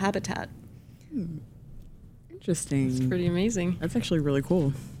possible habitat? Interesting. It's pretty amazing. That's actually really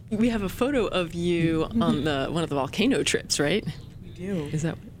cool. We have a photo of you on one of the volcano trips, right? We do. Is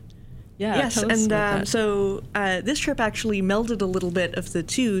that? Yeah. Yes, tell us and about that. so this trip actually melded a little bit of the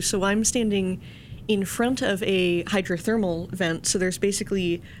two. So I'm standing in front of a hydrothermal vent. So there's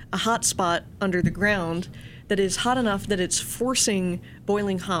basically a hot spot under the ground that is hot enough that it's forcing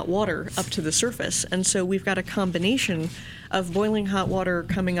boiling hot water up to the surface. And so we've got a combination of boiling hot water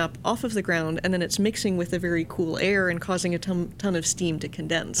coming up off of the ground, and then it's mixing with the very cool air and causing a ton of steam to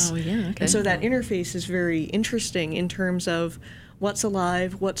condense. Oh, yeah, okay. And so that interface is very interesting in terms of what's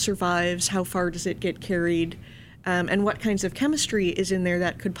alive, what survives, how far does it get carried, and what kinds of chemistry is in there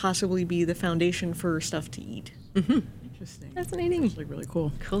that could possibly be the foundation for stuff to eat. Interesting. Fascinating. Actually really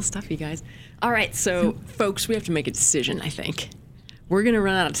cool. Cool stuff, you guys. All right, so folks, we have to make a decision, I think. We're going to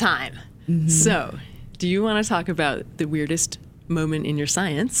run out of time. So, do you want to talk about the weirdest moment in your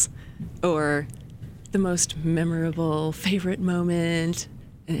science or the most memorable favorite moment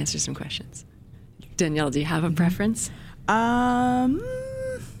and answer some questions? Danielle, do you have a preference?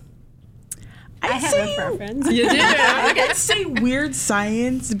 I have a preference. You do? I'd say weird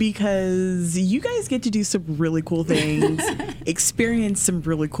science because you guys get to do some really cool things, experience some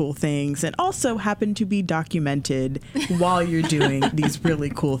really cool things, and also happen to be documented while you're doing these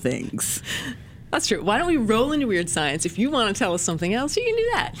really cool things. That's true. Why don't we roll into weird science? If you want to tell us something else, you can do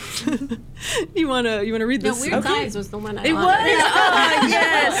that. you want to read No, this? Weird Science was the one I It was. wanted. Oh,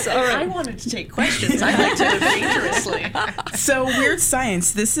 yes. All right. I wanted to take questions. I like to live dangerously. So, Weird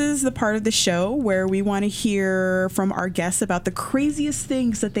Science, this is the part of the show where we want to hear from our guests about the craziest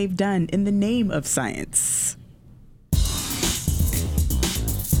things that they've done in the name of science.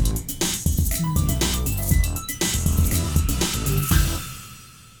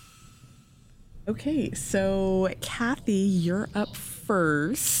 Okay, so Kathy, you're up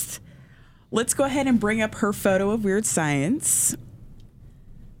first. Let's go ahead and bring up her photo of Weird Science.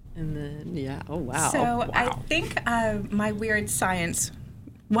 And then, yeah. Oh, wow. So Wow. I think my weird science,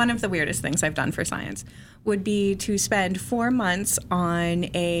 one of the weirdest things I've done for science, would be to spend 4 months on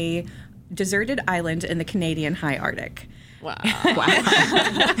a deserted island in the Canadian high Arctic. Wow.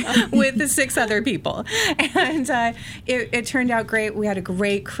 With the 6 other people. And it turned out great. We had a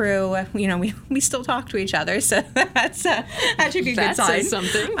great crew. You know, we still talk to each other, so that should be a good That sign. says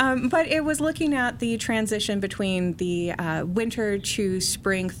something. But it was looking at the transition between the winter to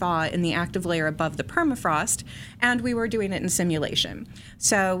spring thaw in the active layer above the permafrost, and we were doing it in simulation.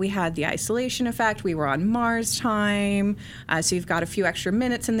 So we had the isolation effect. We were on Mars time, so you've got a few extra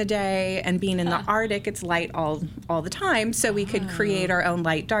minutes in the day, and being in the Arctic, it's light all the time. So we could create our own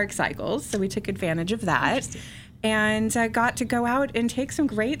light-dark cycles. So we took advantage of that. and I got to go out and take some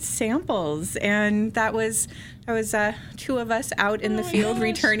great samples. And that was two of us out in the field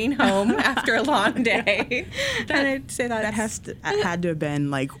returning home after a long day. And I'd say that had to have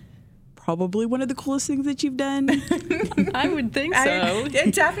been like probably one of the coolest things that you've done. I would think so.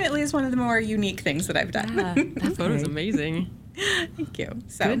 It definitely is one of the more unique things that I've done. Yeah, that photo's amazing. Thank you.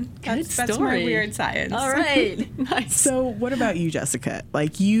 So good that's story. my weird science. All right. Nice. So what about you, Jessica?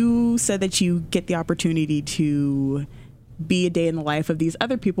 Like, you said that you get the opportunity to be a day in the life of these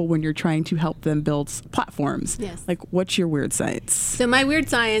other people when you're trying to help them build platforms. Yes. Like, what's your weird science? So my weird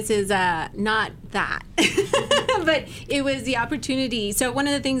science is not that, but it was the opportunity. So one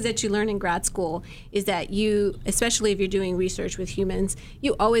of the things that you learn in grad school is that you, especially if you're doing research with humans,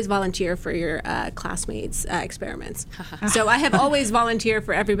 you always volunteer for your classmates' experiments. So I have always volunteered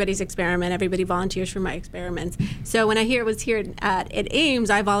for everybody's experiment. Everybody volunteers for my experiments. So when I was here at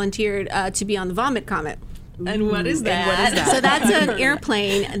Ames, I volunteered to be on the Vomit Comet. And what is that? So that's an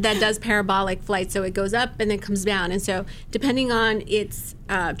airplane that does parabolic flight. So it goes up and then comes down. And so depending on its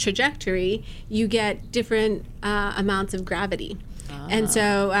trajectory, you get different amounts of gravity. And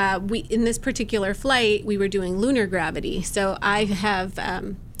so we, in this particular flight, we were doing lunar gravity. So I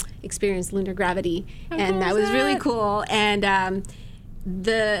have experienced lunar gravity, and that was really cool. And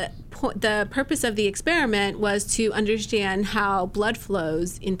the purpose of the experiment was to understand how blood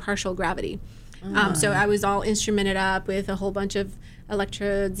flows in partial gravity. So I was all instrumented up with a whole bunch of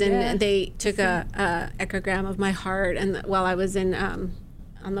electrodes, and they took a echogram of my heart, and while I was in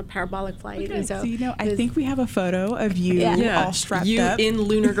on the parabolic flight. Okay. And So I think we have a photo of you all strapped up in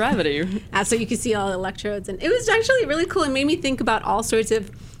lunar gravity. So you could see all the electrodes, and it was actually really cool. It made me think about all sorts of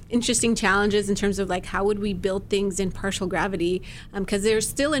interesting challenges in terms of like how would we build things in partial gravity, because there's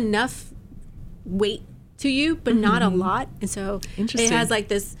still enough weight to you, but not a lot, and so it has like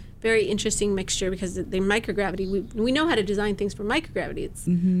this very interesting mixture, because the microgravity, we know how to design things for microgravity. It's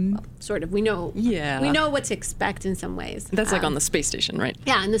well, sort of, we know what to expect in some ways. That's like on the space station, right?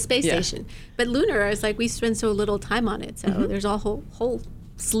 Yeah, in the space station. But lunar is like we spend so little time on it, so there's a whole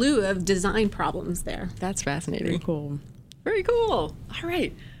slew of design problems there. That's fascinating. Very cool. Very cool. All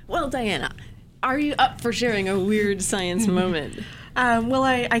right. Well, Diana, are you up for sharing a weird science moment? Well,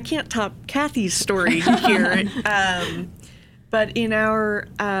 I can't top Kathy's story here. But in our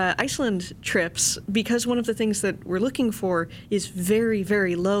Iceland trips, because one of the things that we're looking for is very,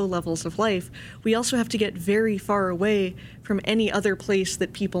 very low levels of life, we also have to get very far away from any other place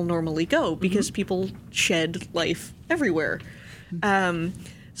that people normally go, because people shed life everywhere.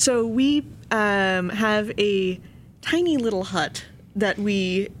 So we have a tiny little hut that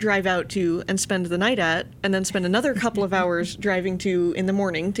we drive out to and spend the night at, and then spend another couple of hours driving to in the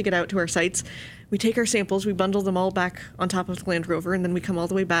morning to get out to our sites. We take our samples, we bundle them all back on top of the Land Rover, and then we come all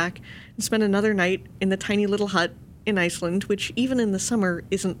the way back and spend another night in the tiny little hut in Iceland, which even in the summer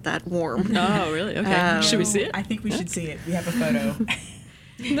isn't that warm. Oh, really? Okay. Should we see it? I think we should see it. We have a photo.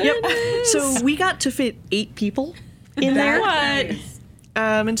 Yep. So we got to fit 8 people in there. What?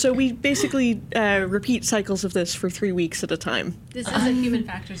 And so we basically repeat cycles of this for 3 weeks at a time. This is a human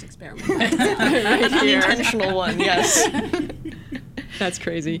factors experiment. An intentional one, yes. That's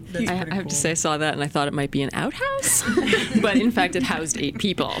crazy. I have cool. to say, I saw that and I thought it might be an outhouse, but in fact, it housed 8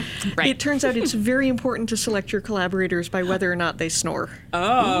 people. Right. It turns out it's very important to select your collaborators by whether or not they snore.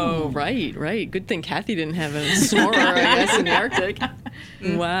 Oh, right. Good thing Kathy didn't have a snorer, I guess, in the Arctic.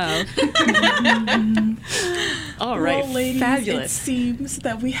 Wow. All right, Well, ladies, fabulous. it seems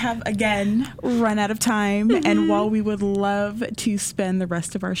that we have again run out of time, and while we would love to spend the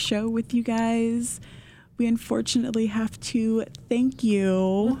rest of our show with you guys, we unfortunately have to thank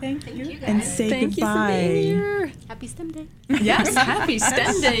you, and say Thank goodbye. you for being here. Happy STEM Day. Yes, happy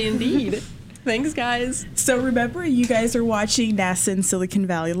STEM Day indeed. Thanks, guys. So remember, you guys are watching NASA in Silicon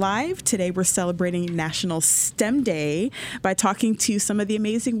Valley Live. Today we're celebrating National STEM Day by talking to some of the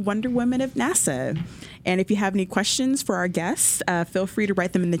amazing Wonder Women of NASA. And if you have any questions for our guests, feel free to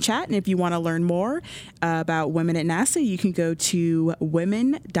write them in the chat. And if you want to learn more about women at NASA, you can go to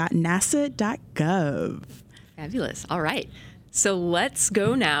women.nasa.gov. Fabulous. All right. So let's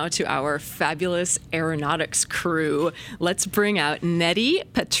go now to our fabulous aeronautics crew. Let's bring out Nettie,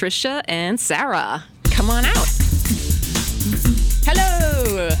 Patricia, and Sarah. Come on out.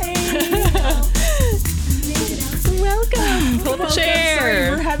 Hello. Welcome. Pull the chair. Sorry,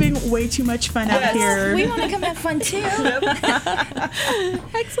 we're having way too much fun out here. We want to come have fun too.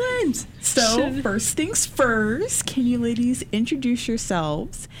 Excellent. So first things first, can you ladies introduce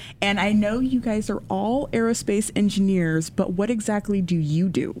yourselves? And I know you guys are all aerospace engineers, but what exactly do you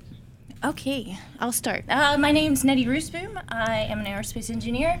do? Okay, I'll start. My name's Nettie Roosboom. I am an aerospace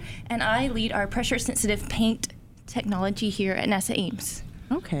engineer, and I lead our pressure-sensitive paint technology here at NASA Ames.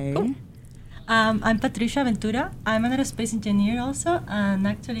 Okay. Cool. I'm Patricia Ventura. I'm an aerospace engineer also, and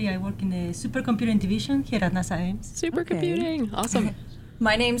actually I work in the supercomputing division here at NASA Ames. Supercomputing. Awesome.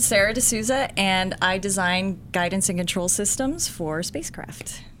 My name's Sarah D'Souza, and I design guidance and control systems for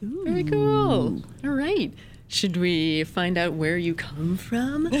spacecraft. Ooh. Very cool. All right. Should we find out where you come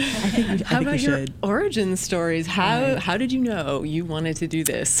from? How about your origin stories? How did you know you wanted to do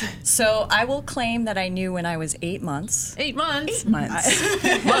this? So I will claim that I knew when I was 8 months. 8 months? 8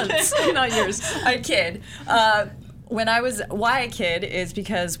 months. Months, not years. I kid. Why I kid is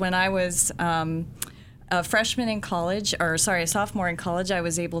because when I was a freshman in college, a sophomore in college, I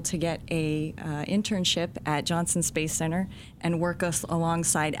was able to get a internship at Johnson Space Center and work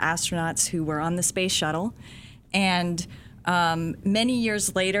alongside astronauts who were on the space shuttle. And many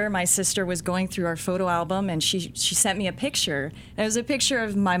years later, my sister was going through our photo album, and she sent me a picture. And it was a picture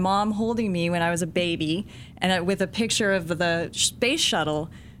of my mom holding me when I was a baby, and with a picture of the space shuttle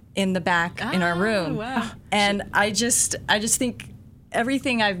in the back in our room. Wow. And I just think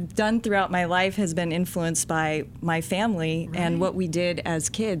everything I've done throughout my life has been influenced by my family and what we did as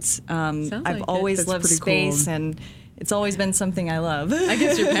kids. I've always loved space, and it's always been something I love. I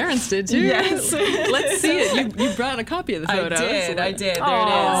guess your parents did too. Yes. Let's see it. You brought a copy of the photo. I did. There it is.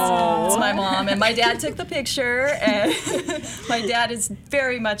 It's my mom. And my dad took the picture. And my dad is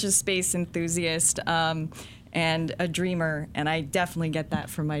very much a space enthusiast. And a dreamer, and I definitely get that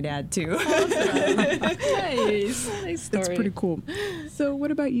from my dad too. Nice story. That's pretty cool. So what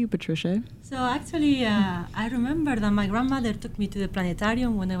about you, Patricia? So actually, I remember that my grandmother took me to the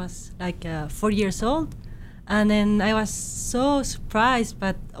planetarium when I was like 4 years old, and then I was so surprised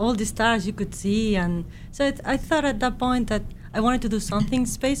by all the stars you could see, and so I thought at that point that I wanted to do something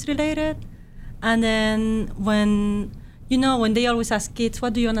space related, and then when they always ask kids,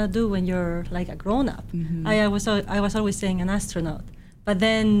 what do you want to do when you're like a grown-up? Mm-hmm. I was always saying an astronaut. But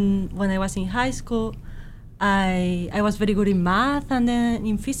then when I was in high school, I was very good in math and then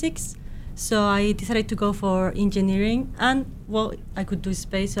in physics. So I decided to go for engineering. And, well, I could do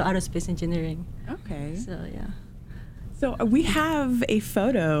space, so aerospace engineering. Okay. So, yeah. So we have a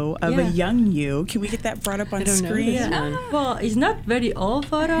photo of a young you. Can we get that brought up on screen? Well, it's not very old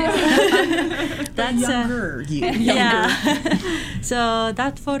photo. That's younger you. Yeah. So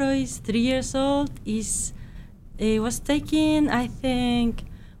that photo is 3 years old. It was taken, I think,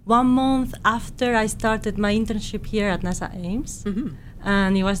 1 month after I started my internship here at NASA Ames. Mm-hmm.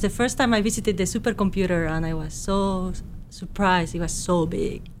 And it was the first time I visited the supercomputer, and I was so surprised. It was so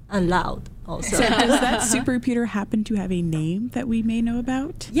big and loud also. So does that supercomputer happen to have a name that we may know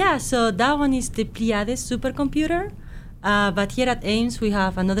about? Yeah, so that one is the Pleiades supercomputer. But here at Ames, we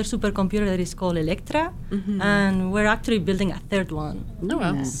have another supercomputer that is called Electra, and we're actually building a third one. Oh,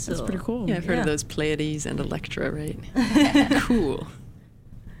 wow. So, that's pretty cool. Yeah, I've heard of those Pleiades and Electra, right? Cool.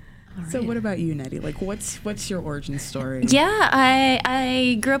 Right. So what about you, Nettie? Like, what's your origin story? Yeah,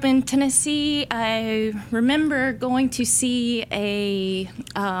 I grew up in Tennessee. I remember going to see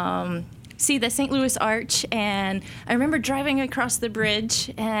the St. Louis Arch, and I remember driving across the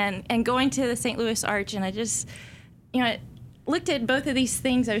bridge and going to the St. Louis Arch, and I just, I looked at both of these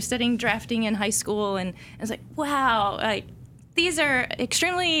things. I was studying drafting in high school, and I was like, wow, like these are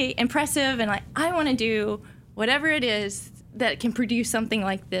extremely impressive, and like I want to do whatever it is that can produce something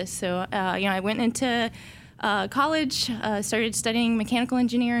like this. So, I went into college, started studying mechanical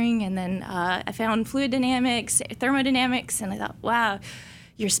engineering, and then I found fluid dynamics, thermodynamics, and I thought, wow,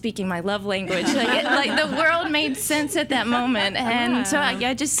 you're speaking my love language. Like the world made sense at that moment. And so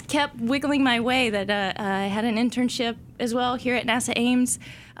I just kept wiggling my way that I had an internship as well here at NASA Ames.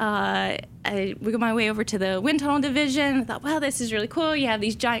 I wiggled my way over to the wind tunnel division. I thought, wow, this is really cool. You have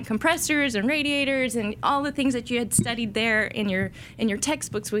these giant compressors and radiators and all the things that you had studied there in your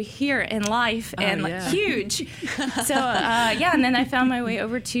textbooks we hear in life, and huge. So and then I found my way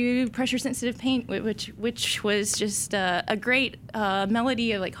over to pressure sensitive paint, which was just a great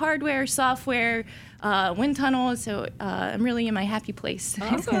melody of like hardware, software, wind tunnels. So I'm really in my happy place.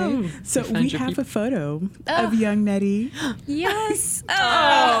 Okay. So we have a photo of young Nettie. Yes.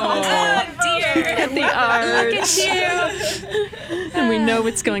 Oh dear. At the art. Look at you. And we know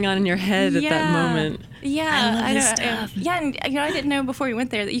what's going on in your head at that moment. Yeah, I love this stuff. And I didn't know before we went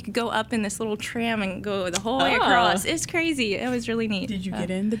there that you could go up in this little tram and go the whole way across. It's crazy. It was really neat. Did you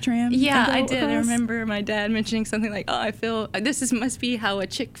get in the tram? Yeah, I did. I remember my dad mentioning something like, "Oh, I feel must be how a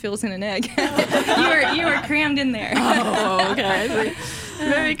chick feels in an egg." you were crammed in there. Oh, okay.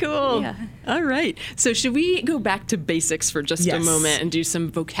 Very cool. Yeah. All right. So should we go back to basics for just a moment and do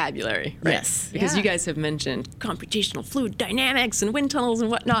some vocabulary? Right? Yes. Because you guys have mentioned computational fluid dynamics and wind tunnels and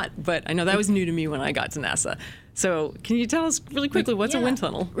whatnot, but I know that was new to me when I got to NASA. So can you tell us really quickly, what's a wind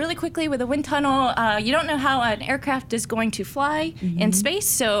tunnel? Really quickly, with a wind tunnel, you don't know how an aircraft is going to fly in space.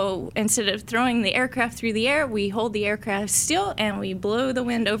 So instead of throwing the aircraft through the air, we hold the aircraft still and we blow the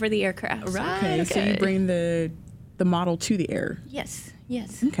wind over the aircraft. Right. Okay, so you bring the model to the air. Yes,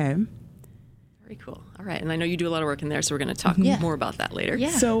 yes. Okay. Very cool. All right. And I know you do a lot of work in there, so we're going to talk more about that later. Yeah.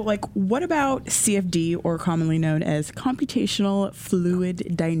 So, like, what about CFD, or commonly known as computational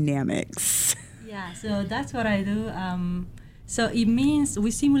fluid dynamics? Yeah, so that's what I do. So it means we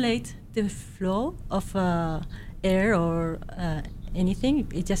simulate the flow of air or anything.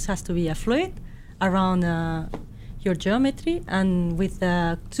 It just has to be a fluid around your geometry. And with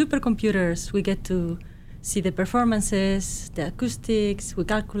supercomputers, we get to see the performances, the acoustics, we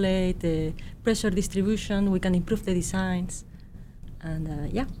calculate the pressure distribution, we can improve the designs.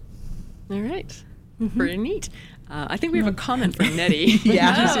 And yeah. All right. Pretty neat. I think we have a comment from Nettie.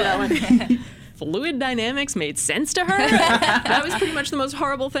 Yeah. Did you see that one? Fluid dynamics made sense to her? That was pretty much the most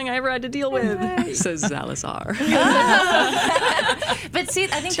horrible thing I ever had to deal with, says Zalazar. But see,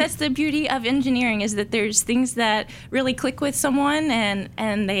 I think that's the beauty of engineering, is that there's things that really click with someone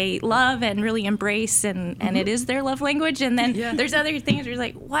and they love and really embrace, and it is their love language. And then there's other things where you're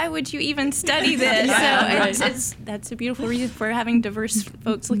like, why would you even study this? So that's a beautiful reason for having diverse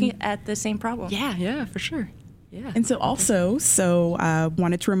folks looking at the same problem. Yeah, for sure. Yeah. And so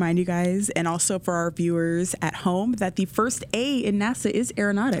wanted to remind you guys, and also for our viewers at home, that the first A in NASA is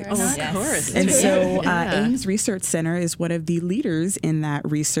aeronautics. Oh, of course. And so Ames Research Center is one of the leaders in that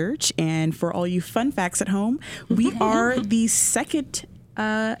research. And for all you fun facts at home, we are the second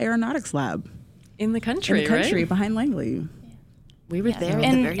aeronautics lab in the country, right? Behind Langley. We were there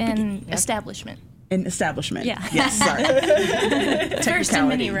at the very beginning. Establishment. An establishment. Yeah. Yes, sorry. First in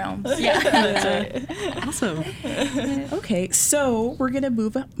many realms. Yeah. Awesome. Okay, so we're gonna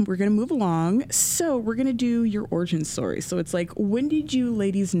move along. So we're gonna do your origin story. So it's like, when did you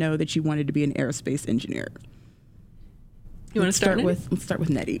ladies know that you wanted to be an aerospace engineer? You want to start with? Let's start with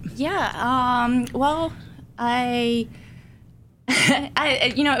Nettie. Yeah. Well, I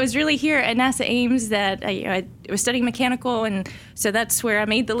it was really here at NASA Ames that I was studying mechanical, and so that's where I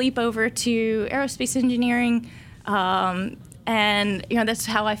made the leap over to aerospace engineering, and that's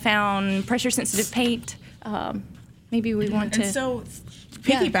how I found pressure-sensitive paint. Maybe we want to. And so,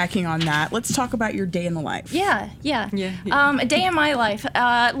 piggybacking on that, let's talk about your day in the life. Yeah. A day in my life,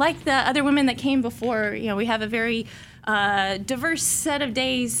 like the other women that came before. We have a very diverse set of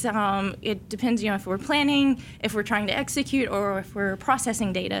days. It depends, if we're planning, if we're trying to execute, or if we're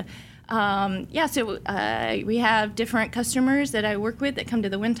processing data. So we have different customers that I work with that come to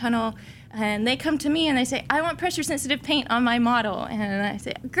the wind tunnel, and they come to me and they say, I want pressure-sensitive paint on my model. And I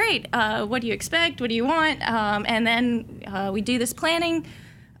say, great, what do you expect? What do you want? And then we do this planning.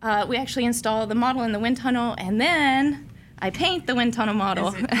 We actually install the model in the wind tunnel, and then I paint the wind tunnel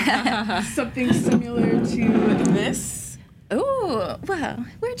model. Something similar to this? Oh, wow.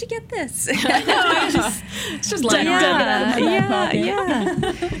 Where'd you get this? It's just like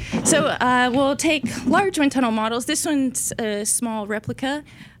So we'll take large wind tunnel models. This one's a small replica.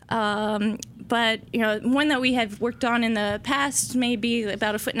 But one that we have worked on in the past may be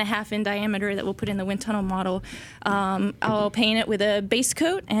about 1.5 feet in diameter that we'll put in the wind tunnel model. I'll paint it with a base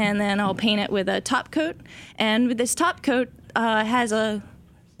coat, and then I'll paint it with a top coat. And with this top coat has a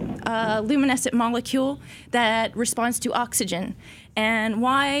luminescent molecule that responds to oxygen. And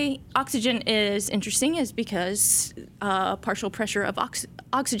why oxygen is interesting is because partial pressure of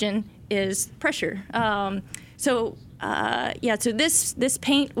oxygen is pressure. So this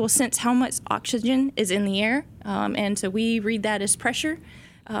paint will sense how much oxygen is in the air, and so we read that as pressure.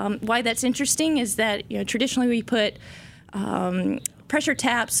 Why that's interesting is that traditionally we put pressure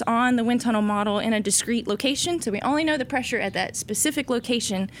taps on the wind tunnel model in a discrete location, so we only know the pressure at that specific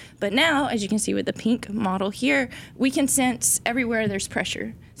location. But now, as you can see with the pink model here, we can sense everywhere there's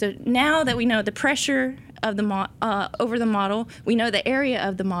pressure. So now that we know the pressure of the over the model, we know the area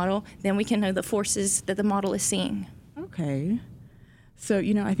of the model, then we can know the forces that the model is seeing. Okay. So,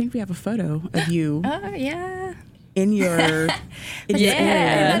 I think we have a photo of you. Oh, yeah. In your area.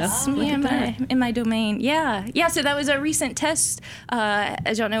 That's me in my domain. Yeah. So that was a recent test.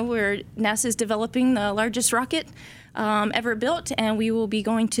 As y'all know, NASA's developing the largest rocket ever built, and we will be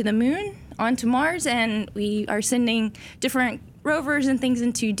going to the moon, onto Mars, and we are sending different rovers and things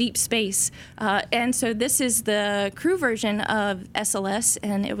into deep space. And so this is the crew version of SLS,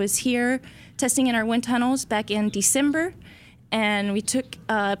 and it was here testing in our wind tunnels back in December. And we took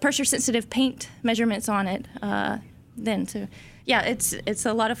pressure-sensitive paint measurements on it then. So, yeah, it's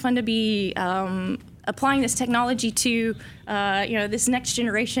a lot of fun to be a applying this technology to this next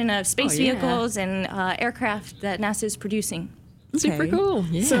generation of space vehicles and aircraft that NASA is producing. Super cool.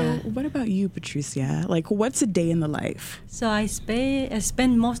 Yeah. So what about you, Patricia? Like, what's a day in the life? So I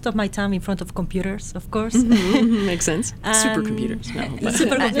spend most of my time in front of computers, of course. Makes sense. Supercomputers. No, but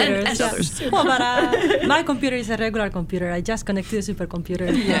Supercomputers. Well, but my computer is a regular computer. I just connect to the supercomputer.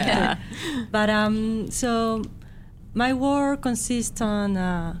 Yeah. But so my work consists on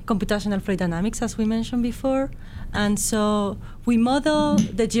computational fluid dynamics, as we mentioned before. And so we model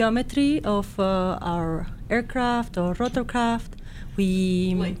the geometry of our aircraft or rotorcraft.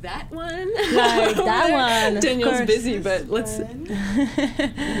 Like that one? Like that one. Danielle's busy, but let's...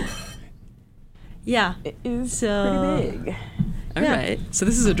 Yeah. It is so, pretty big. All right. So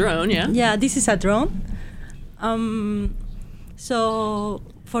this is a drone, yeah? Yeah, this is a drone. So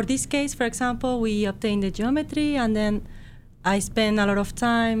for this case, for example, we obtain the geometry, and then I spend a lot of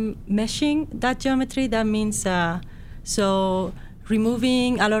time meshing that geometry. That means so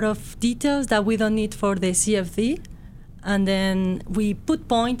removing a lot of details that we don't need for the CFD. And then we put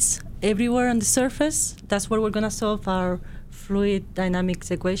points everywhere on the surface. That's where we're going to solve our fluid dynamics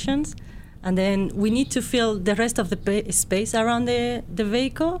equations. And then we need to fill the rest of the space around the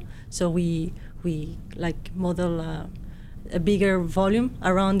vehicle. So we like model a bigger volume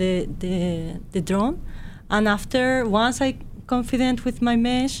around the drone. And once I'm confident with my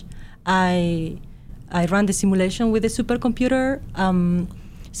mesh, I run the simulation with the supercomputer.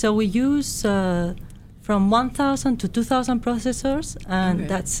 So we use from 1,000 to 2,000 processors, and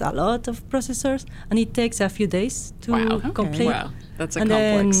that's a lot of processors, and it takes a few days to complete. Wow, that's a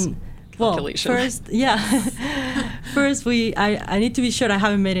complex calculation. First I need to be sure I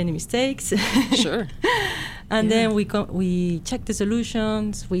haven't made any mistakes. Sure. And then we check the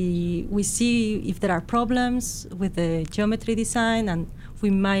solutions. We see if there are problems with the geometry design, and we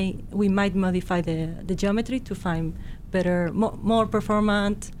might modify the geometry to find better, more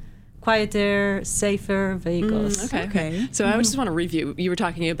performant, quieter, safer vehicles. Okay. So I just want to review. You were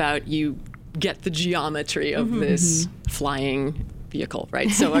talking about you get the geometry of this flying vehicle, right?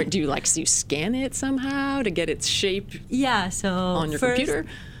 So do you scan it somehow to get its shape? Yeah. So on your computer.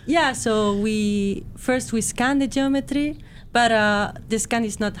 Yeah. So we scan the geometry, but the scan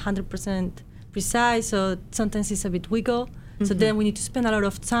is not 100% precise. So sometimes it's a bit wiggle. So then we need to spend a lot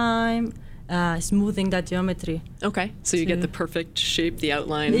of time smoothing that geometry. Okay, so you get the perfect shape, the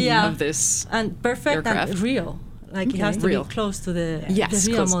outline of this and perfect aircraft. And real. Like it has to be close to the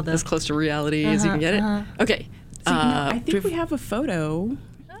real model. As close to reality as you can get it. Okay. So, I think we have a photo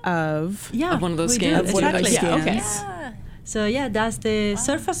of one of those scans. Exactly. One of those scans. Okay. Yeah. So that's the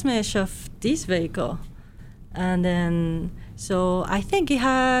surface mesh of this vehicle, and then so I think it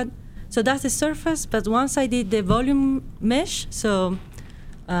had. So that's the surface, but once I did the volume mesh, so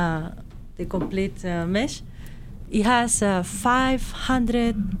the complete mesh, it has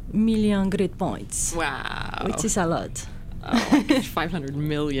 500 million grid points. Wow. Which is a lot. Oh my gosh, 500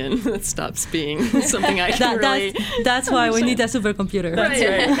 million. That stops being something I can really... That's why we need a supercomputer.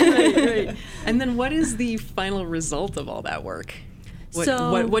 Right. And then what is the final result of all that work?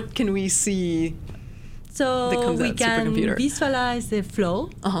 What can we see that comes out of the supercomputer? We can visualize the flow.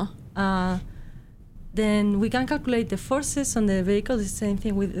 Then we can calculate the forces on the vehicle. The same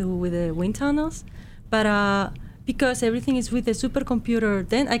thing with the wind tunnels. But because everything is with the supercomputer,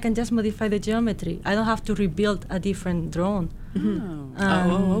 then I can just modify the geometry. I don't have to rebuild a different drone.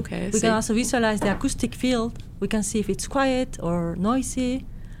 Okay. We can also visualize the acoustic field. We can see if it's quiet or noisy.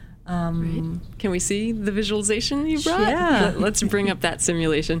 Right. Can we see the visualization you brought? Yeah. Let's bring up that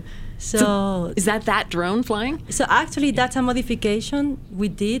simulation. So is that drone flying? So actually, that's a modification we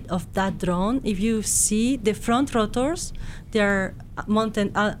did of that drone. If you see the front rotors, they're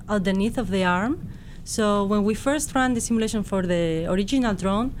mounted underneath of the arm. So when we first ran the simulation for the original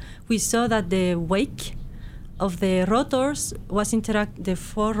drone, we saw that the wake of the rotors the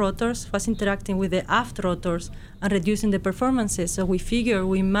four rotors was interacting with the aft rotors and reducing the performances. So we figured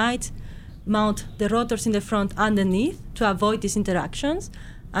we might mount the rotors in the front underneath to avoid these interactions.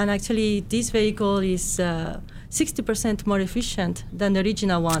 And actually, this vehicle is 60% more efficient than the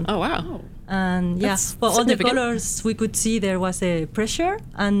original one. Oh, wow. And all the colors we could see there was a pressure,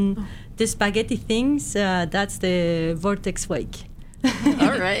 and the spaghetti things, that's the vortex wake.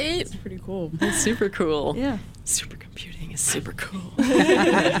 All right. It's pretty cool. That's super cool. Yeah. Supercomputing is super cool.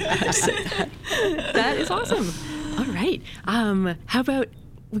 I say that. That is awesome. All right. How about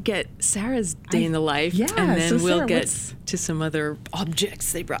we get Sarah's day in the life, and then we'll get to some other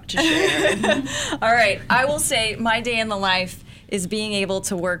objects they brought to share. All right. I will say my day in the life is being able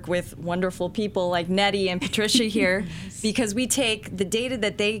to work with wonderful people like Nettie and Patricia here, because we take the data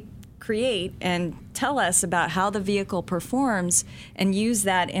that they create and tell us about how the vehicle performs and use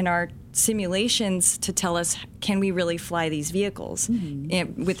that in our simulations to tell us, can we really fly these vehicles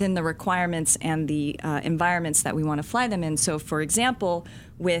within the requirements and the environments that we want to fly them in. So, for example,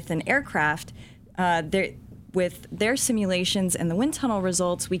 with an aircraft, with their simulations and the wind tunnel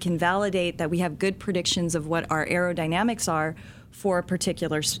results, we can validate that we have good predictions of what our aerodynamics are for a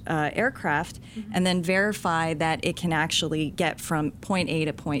particular aircraft, and then verify that it can actually get from point A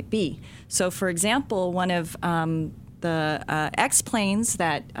to point B. So, for example, one of the X-planes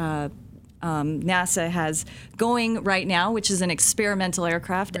that NASA has going right now, which is an experimental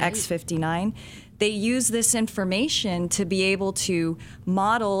aircraft, X-59, they use this information to be able to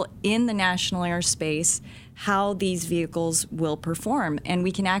model in the national airspace how these vehicles will perform. And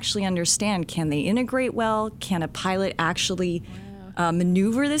we can actually understand, can they integrate well? Can a pilot actually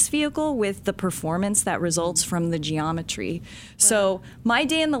maneuver this vehicle with the performance that results from the geometry? So my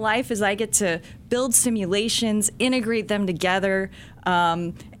day in the life is I get to build simulations, integrate them together,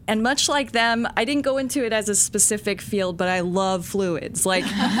 and much like them, I didn't go into it as a specific field, but I love fluids. Like,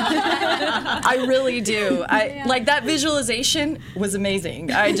 I really do. Like, that visualization was amazing.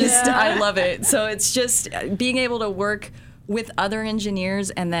 I love it. So it's just being able to work with other engineers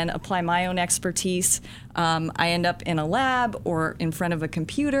and then apply my own expertise. I end up in a lab or in front of a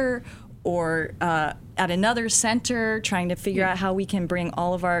computer or at another center trying to figure out how we can bring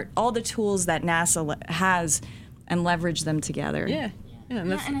all the tools that NASA has and leverage them together. Yeah,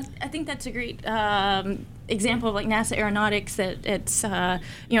 and I think that's a great example of like NASA aeronautics. That it's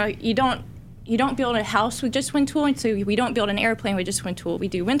you don't build a house with just one tool, and so we don't build an airplane with just one tool. We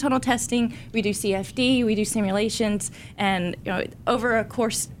do wind tunnel testing, we do CFD, we do simulations, and over a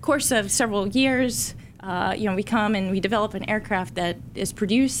course of several years, we come and we develop an aircraft that is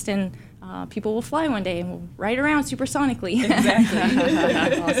produced and people will fly one day and we'll ride around supersonically. Exactly.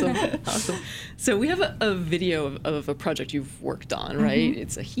 Awesome. So we have a video of a project you've worked on, right?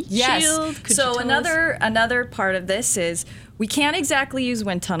 It's a heat shield. Could so you tell us? another part of this is we can't exactly use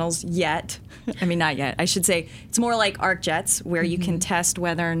wind tunnels yet. I mean, not yet. I should say it's more like arc jets, where you can test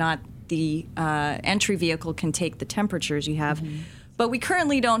whether or not the entry vehicle can take the temperatures you have. But we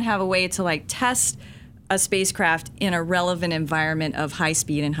currently don't have a way to like test a spacecraft in a relevant environment of high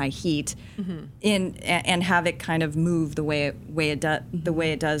speed and high heat, and have it kind of move the way it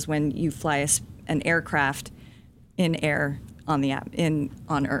does when you fly an aircraft in air on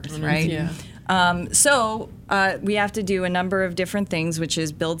Earth, right? Yeah. So we have to do a number of different things, which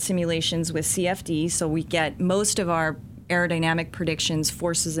is build simulations with CFD. So we get most of our aerodynamic predictions,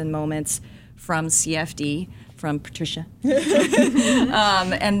 forces and moments from CFD, from Patricia,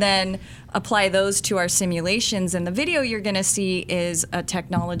 and then apply those to our simulations. And the video you're going to see is a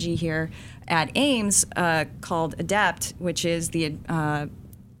technology here at Ames called ADAPT, which is the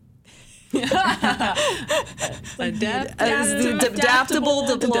adaptable,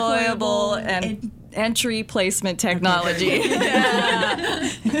 deployable, and entry placement technology.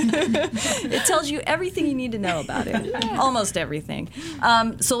 It tells you everything you need to know about it, almost everything.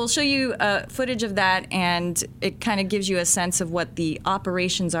 So we'll show you footage of that, and it kind of gives you a sense of what the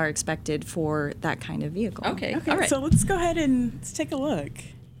operations are expected for that kind of vehicle. Okay. All right. So let's go ahead and let's take a look.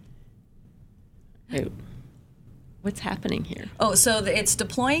 Hey, what's happening here? Oh, so it's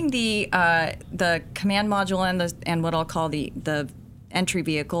deploying the command module and what I'll call the entry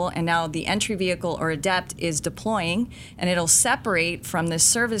vehicle, and now the entry vehicle or adept is deploying, and it'll separate from this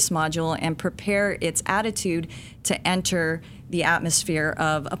service module and prepare its attitude to enter the atmosphere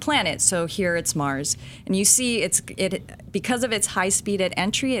of a planet. So here it's Mars, and you see because of its high speed at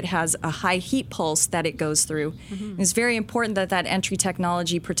entry, it has a high heat pulse that it goes through. It's very important that entry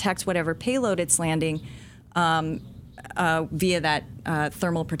technology protects whatever payload it's landing via that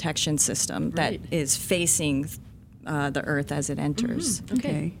thermal protection system that is facing the Earth as it enters.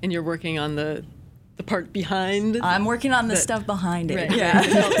 Okay. And you're working on the part behind? I'm working on the stuff behind it. Right. Yeah.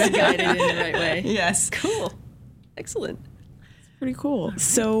 It helps guide it in the right way. Yes. Cool. Excellent. Pretty cool.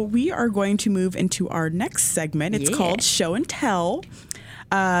 So we are going to move into our next segment. It's called Show and Tell.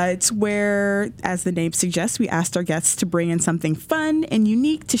 It's where, as the name suggests, we asked our guests to bring in something fun and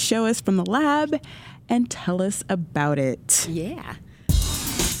unique to show us from the lab and tell us about it. Yeah.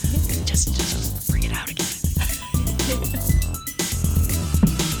 Just bring it out again.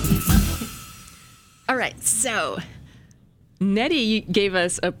 All right, so Nettie gave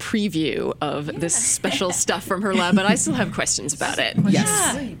us a preview of this special stuff from her lab, but I still have questions about it.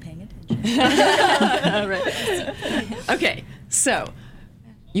 Yes. Are you paying attention? All right. Okay, so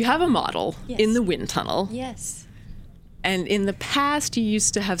you have a model in the wind tunnel. Yes. And in the past, you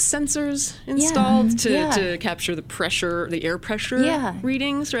used to have sensors installed to capture the pressure, the air pressure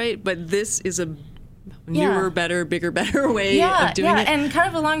readings, right? But this is a newer, better, bigger, better way of doing it. And kind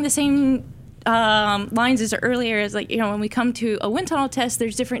of along the same lines as earlier, is like, when we come to a wind tunnel test,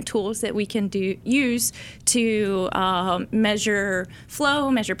 there's different tools that we can use to measure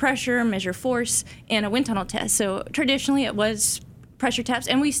flow, measure pressure, measure force in a wind tunnel test. So traditionally it was pressure taps,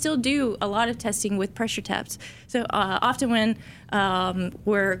 and we still do a lot of testing with pressure taps. So often when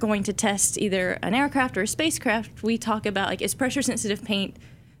we're going to test either an aircraft or a spacecraft, we talk about, like, is pressure sensitive paint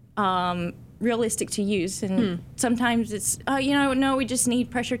realistic to use? And sometimes it's, no, we just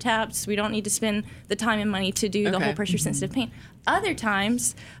need pressure taps. We don't need to spend the time and money to do the whole pressure sensitive paint. Other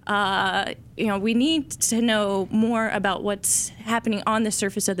times, we need to know more about what's happening on the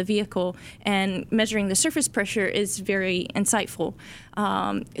surface of the vehicle, and measuring the surface pressure is very insightful.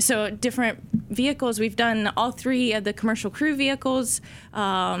 So different vehicles, we've done all 3 of the commercial crew vehicles.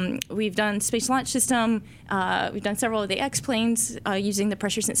 We've done Space Launch System. We've done several of the X-planes using the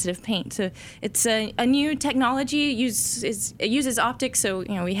pressure-sensitive paint. So it's a new technology. It uses optics. So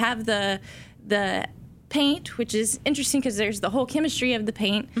we have the paint, which is interesting because there's the whole chemistry of the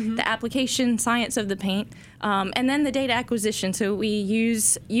paint, the application science of the paint, and then the data acquisition. So we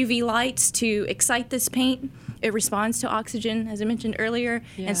use UV lights to excite this paint. It responds to oxygen, as I mentioned earlier.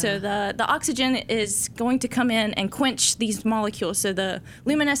 And so the oxygen is going to come in and quench these molecules. So the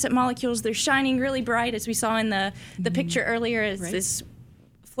luminescent molecules, they're shining really bright, as we saw in the picture earlier, is this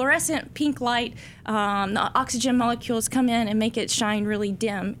fluorescent pink light. The oxygen molecules come in and make it shine really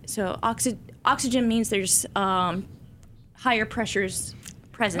dim. So oxygen means there's higher pressures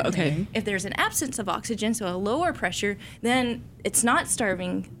present. Okay. If there's an absence of oxygen, so a lower pressure, then it's not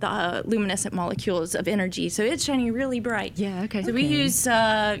starving the luminescent molecules of energy. So it's shining really bright. Yeah, okay. So we use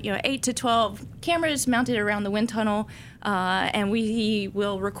 8 to 12 cameras mounted around the wind tunnel, and we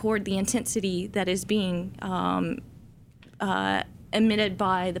will record the intensity that is being emitted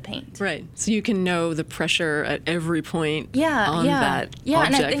by the paint. Right. So you can know the pressure at every point on that object,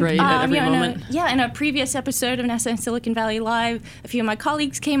 and I think, right? At every moment. In a previous episode of NASA in Silicon Valley Live, a few of my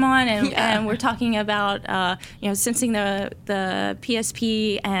colleagues came on and we're talking about sensing the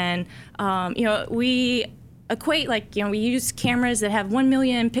PSP, and we equate, we use cameras that have 1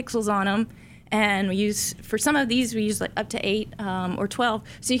 million pixels on them. And we use, for some of these, we use up to 8 or 12.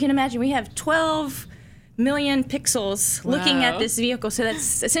 So you can imagine we have 12 million pixels looking at this vehicle. So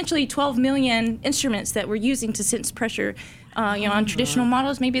that's essentially 12 million instruments that we're using to sense pressure. On traditional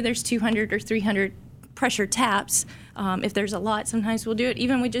models, maybe there's 200 or 300 pressure taps. If there's a lot, sometimes we'll do it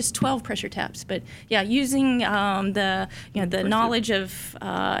even with just 12 pressure taps. But using the knowledge of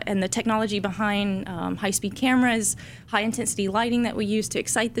and the technology behind high-speed cameras, high-intensity lighting that we use to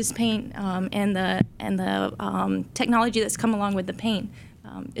excite this paint, and the technology that's come along with the paint,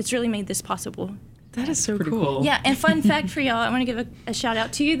 it's really made this possible. That is so cool. Yeah, and fun fact for y'all, I want to give a shout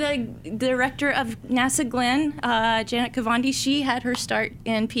out to the director of NASA Glenn, Janet Kavandi. She had her start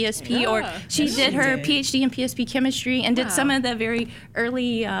in PSP, or she did her PhD in PSP chemistry, and did some of the very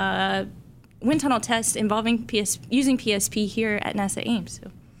early wind tunnel tests involving using PSP here at NASA Ames.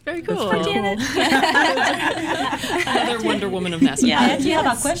 So. Very cool. Hi, Janet. Another Wonder Woman of NASA. I actually have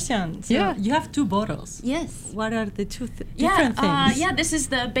a question. So you have 2 bottles. Yes. What are the 2 different things? This is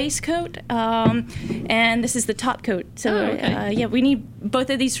the base coat, and this is the top coat. So we need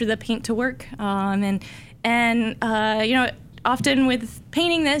both of these for the paint to work. Often with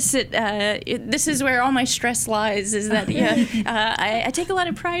painting this, this is where all my stress lies. Is that I take a lot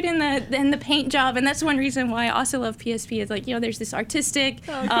of pride in the paint job, and that's one reason why I also love PSP. Is there's this artistic,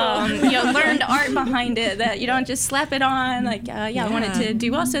 learned art behind it that you don't just slap it on. I wanted to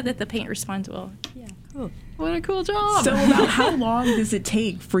do also that the paint responds well. Yeah, cool. What a cool job. So, about how long does it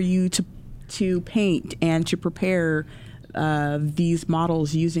take for you to paint and to prepare these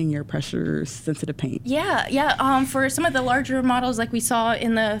models using your pressure-sensitive paint? For some of the larger models, like we saw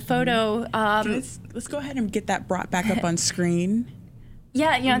in the photo, let's go ahead and get that brought back up on screen.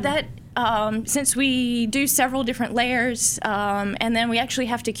 That since we do several different layers, and then we actually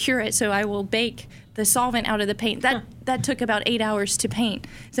have to cure it. So I will bake the solvent out of the paint. That took about 8 hours to paint.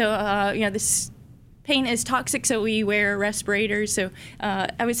 So this paint is toxic, so we wear respirators. So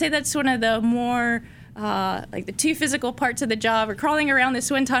I would say that's one of the more like the two physical parts of the job are crawling around this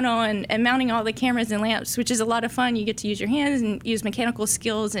wind tunnel and mounting all the cameras and lamps, which is a lot of fun. You get to use your hands and use mechanical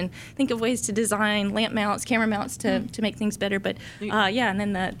skills and think of ways to design lamp mounts, camera mounts to make things better. But and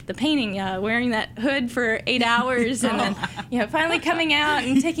then the painting, wearing that hood for 8 hours and then finally coming out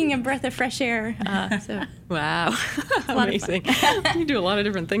and taking a breath of fresh air. Wow, amazing. You do a lot of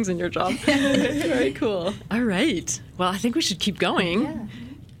different things in your job. Very cool. All right. Well, I think we should keep going. Yeah.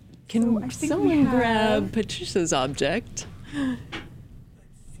 Can someone grab Patricia's object?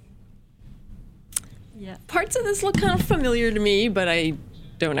 Yeah. Parts of this look kind of familiar to me, but I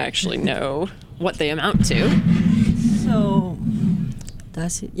don't actually know what they amount to. So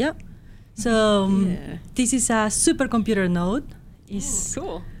that's it. Yeah. So this is a supercomputer node. It's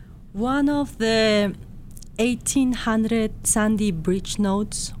Cool. one of the 1,800 Sandy Bridge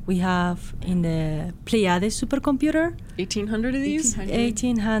nodes we have in the Pleiades supercomputer. 1,800 of these?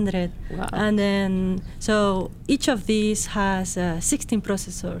 1,800. Wow. And then, so each of these has 16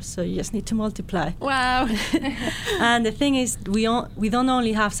 processors, so you just need to multiply. Wow. And the thing is, we don't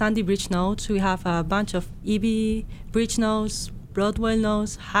only have Sandy Bridge nodes, we have a bunch of EB Bridge nodes, Broadwell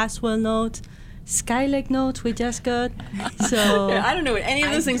nodes, Haswell nodes, Skylake nodes we just got. So Yeah, I don't know what any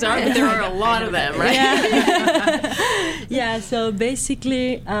of those things are, but there are a lot of them, right? Yeah. Yeah, so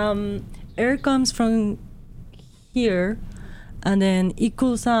basically, air comes from here, and then it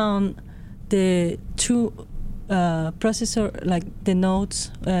cools down the two processor, like the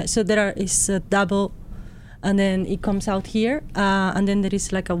nodes. So is a double, and then it comes out here, and then there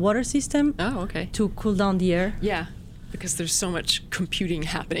is like a water system Oh, okay. to cool down the air. Yeah, because there's so much computing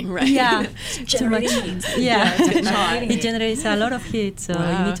happening, right? Yeah, too much. Yeah, Generating it generates a lot of heat, so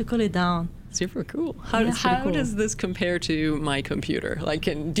Wow. you need to cool it down. Super cool. How, Yeah, it's pretty how cool. does this compare to my computer? Like,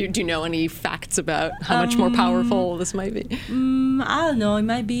 do you know any facts about how much more powerful this might be? I don't know. It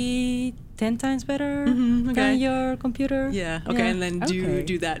might be 10 times better okay. than your computer. Yeah. Okay. And then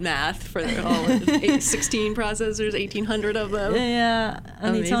do that math for all 16 processors, 1,800 of them. Yeah,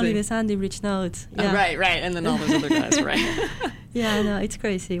 and it's only Amazing. the Sandy Bridge nodes. Oh, Yeah. right. And then all those other guys, right? Yeah, no, it's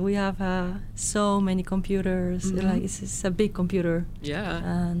crazy. We have so many computers. Like it's a big computer. Yeah.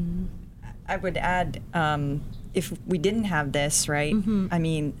 And I would add, if we didn't have this, right? I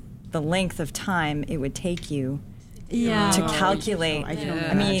mean, the length of time it would take you yeah, to calculate. I can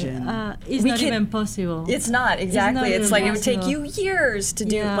I mean, imagine. it's we not can- even possible. it's not exactly. not It's like it would take possible. you years to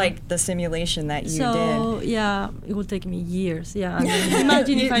do Yeah. like the simulation that you so did. yeah, it will take me years. Yeah, I mean,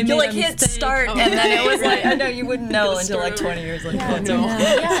 imagine if I you made like a hit mistake. start, Oh, and then it was right. like, I know you wouldn't know until Start like over. 20 years later. Oh, no. Yeah, and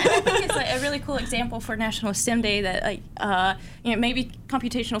I think it's like a really cool example for National STEM Day that maybe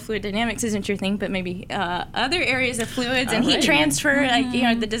computational fluid dynamics isn't your thing, but maybe other areas of fluids and heat Right. transfer,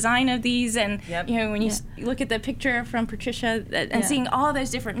 like the design of these, and Yep. when you look at the picture from Patricia and seeing all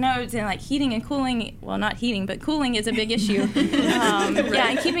those different nodes and like heating and cooling, well, not heating, but cooling is a big issue. Yeah,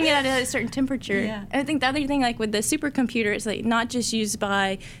 and keeping it at a certain temperature. Yeah. And I think the other thing, like with the supercomputer, is like not just used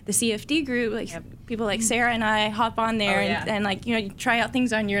by the CFD group, like people like Sarah and I hop on there Oh, yeah. and like you try out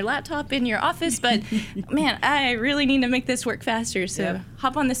things on your laptop in your office, but man, I really need to make this work faster. So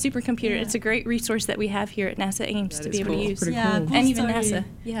hop on the supercomputer. It's a great resource that we have here at NASA Ames to is be able cool. to use. Pretty Yeah, cool. cool And even story. NASA.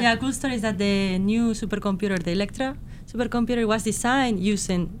 Yeah, cool story is that the new supercomputer, the Electra supercomputer, was designed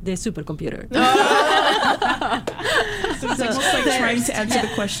using the supercomputer. So it's almost like trying to answer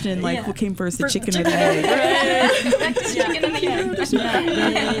the question, like, what came first, the chicken or the egg?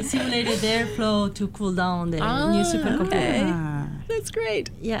 Yeah, they simulated the airflow to cool down the new supercomputer. Ah. That's great.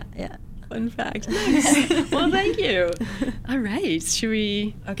 Yeah. Fun fact. Nice. Well, thank you. All right. Should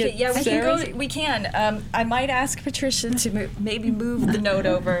we Okay, get yeah, we can Sarah's? go. We can. I might ask Patricia to maybe move the note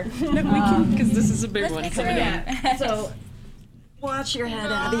over. Because this is a big one coming in. So, watch your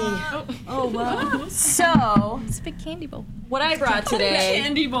head, Abby. Oh wow. So, It's a big candy bowl. what I brought today.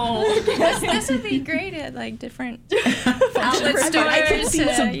 Candy bowl. This would be great at like different outlet stores. I can see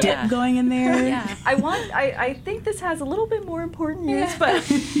some dip going in there. Yeah. I think this has a little bit more important use, but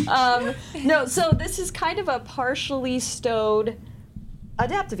no. So this is kind of a partially stowed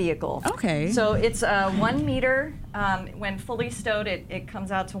adaptive vehicle. Okay. So it's 1 meter. When fully stowed, it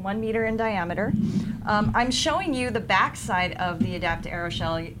comes out to 1 meter in diameter. I'm showing you the backside of the adaptive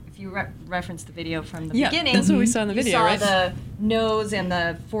aeroshell. If you reference the video from the beginning, that's what we saw in the you video, saw right? the nose and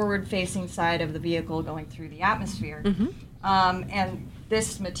the forward-facing side of the vehicle going through the atmosphere. And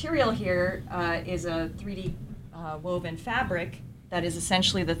this material here is a 3D woven fabric that is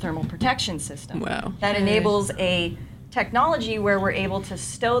essentially the thermal protection system. Wow. That enables a technology where we're able to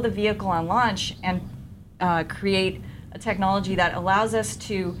stow the vehicle on launch and create a technology that allows us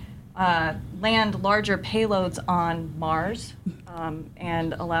to land larger payloads on Mars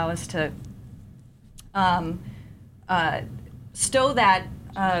and allow us to stow that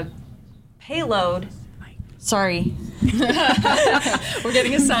payload. Sorry. We're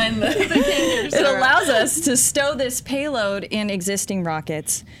getting a sign that they can't hear It Sarah. allows us to stow this payload in existing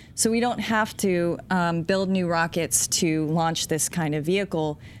rockets, so we don't have to build new rockets to launch this kind of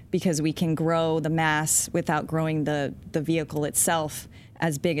vehicle, because we can grow the mass without growing the vehicle itself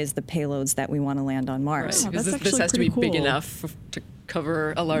as big as the payloads that we want to land on Mars. Right, because that's this has to be actually pretty big cool. enough to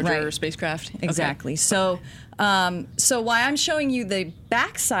cover a larger Right. spacecraft. Exactly. So, so why I'm showing you the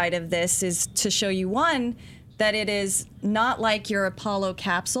backside of this is to show you, one, that it is not like your Apollo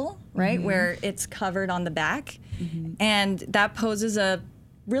capsule, right, where it's covered on the back, and that poses a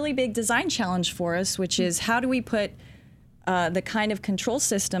really big design challenge for us, which is how do we put the kind of control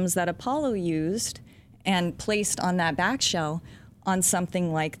systems that Apollo used and placed on that back shell on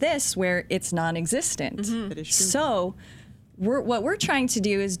something like this, where it's non-existent. That is true. So what we're trying to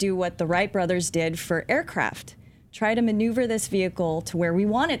do is do what the Wright brothers did for aircraft. Try to maneuver this vehicle to where we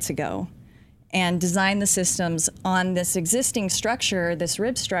want it to go and design the systems on this existing structure, this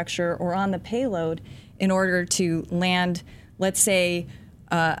rib structure, or on the payload in order to land, let's say,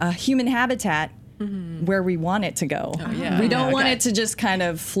 a human habitat where we want it to go. We don't want it to just kind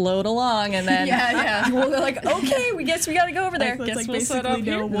of float along and then we're like, okay, we guess we got to go over there. It's Guess like we'll set up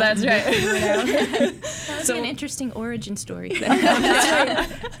basically here. no That's right. That would be an interesting origin story.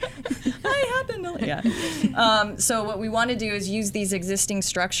 I happen to. Yeah. So what we want to do is use these existing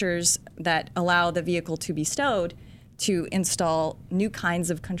structures that allow the vehicle to be stowed to install new kinds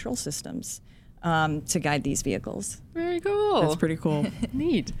of control systems to guide these vehicles. Very cool. That's pretty cool.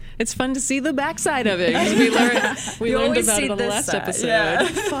 Neat. It's fun to see the backside of it, 'cause we learned always about see it on the this last side, episode. yeah.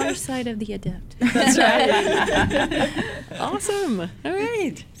 Far side of the adept. That's right. Awesome. All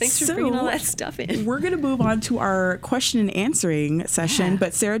right. Thanks for bringing all that stuff in. We're going to move on to our question and answering session,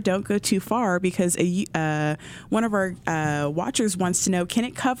 but Sarah, don't go too far, because one of our watchers wants to know, can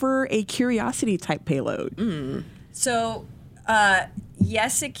it cover a Curiosity type payload? So,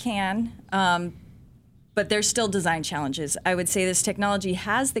 yes, it can, but there's still design challenges. I would say this technology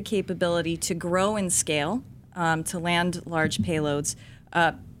has the capability to grow in scale, to land large payloads,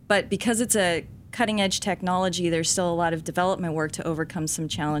 but because it's a cutting-edge technology, there's still a lot of development work to overcome some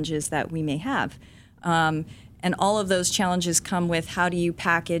challenges that we may have. And all of those challenges come with how do you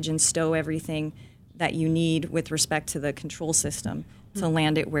package and stow everything that you need with respect to the control system to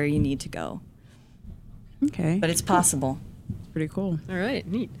land it where you need to go. Okay. But it's possible. Pretty cool. All right.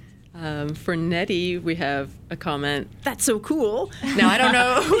 Neat. For Nettie, we have a comment. That's so cool. Now, I don't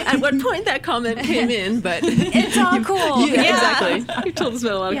know at what point that comment came in, but It's all cool. exactly. You told us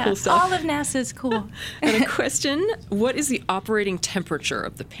about a lot of cool stuff. All of NASA is cool. And a question, what is the operating temperature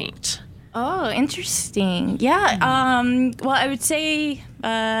of the paint? Oh, interesting. Yeah. Well, I would say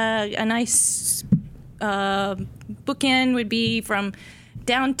a nice bookend would be from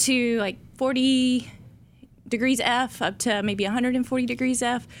down to like 40 degrees F up to maybe 140 degrees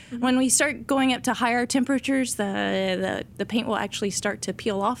F. When we start going up to higher temperatures, the paint will actually start to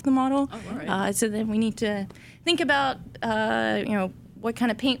peel off the model. all right. So then we need to think about what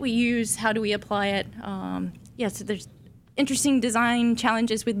kind of paint we use, how do we apply it. So there's interesting design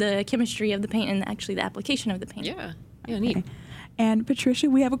challenges with the chemistry of the paint and actually the application of the paint. Yeah. Yeah, neat. And Patricia,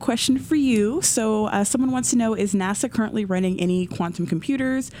 we have a question for you. So someone wants to know, is NASA currently running any quantum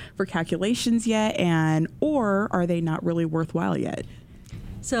computers for calculations yet, or are they not really worthwhile yet?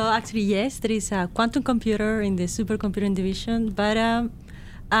 So actually, yes, there is a quantum computer in the supercomputing division, but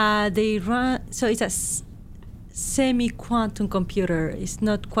they run. So it's a semi-quantum computer. It's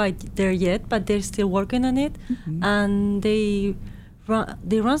not quite there yet, but they're still working on it, and they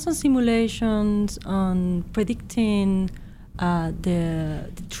run some simulations on predicting the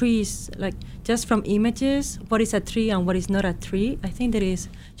trees, like just from images, what is a tree and what is not a tree. I think there is.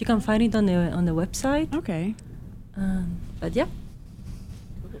 You can find it on the website. Okay. But yeah.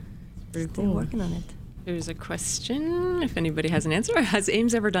 Pretty Still cool. working on it. There's a question, if anybody has an answer. Has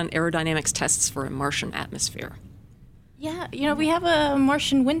Ames ever done aerodynamics tests for a Martian atmosphere? Yeah, we have a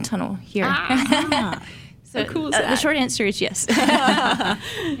Martian wind tunnel here. So cool is the that? short answer is yes. You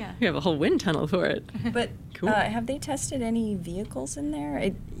have a whole wind tunnel for it. But Cool. have they tested any vehicles in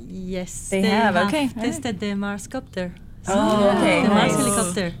there? Yes, They have, okay. tested the Mars copter. Oh, okay. The Mars Nice.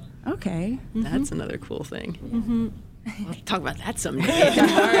 helicopter. Okay. That's another cool thing. We'll talk about that someday. The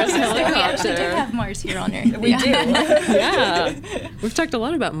Mars We helicopter. do have Mars here on Earth. We do. Yeah. We've talked a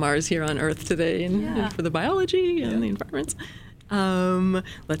lot about Mars here on Earth today and for the biology and the environments.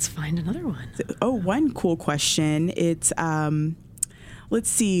 Let's find another one. Oh, one cool question. It's, let's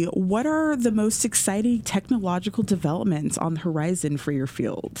see, what are the most exciting technological developments on the horizon for your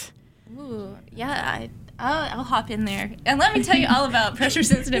field? Ooh, Ooh, yeah, I'll hop in there and let me tell you all about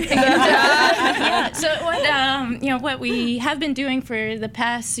pressure-sensitive paint. Yeah. So what we have been doing for the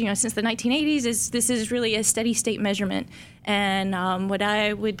past since the 1980s is this is really a steady state measurement, and what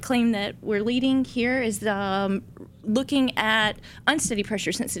I would claim that we're leading here is looking at unsteady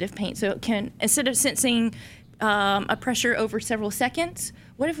pressure-sensitive paint. So it can, instead of sensing a pressure over several seconds,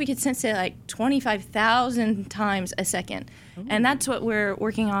 what if we could sense it like 25,000 times a second? Ooh. And that's what we're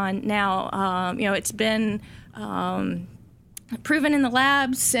working on now. It's been proven in the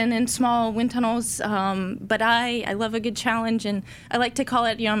labs and in small wind tunnels, but I love a good challenge, and I like to call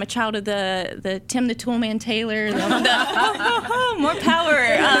it, I'm a child of the Tim the Toolman Taylor, more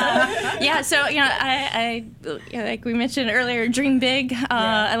power. So I like we mentioned earlier, dream big.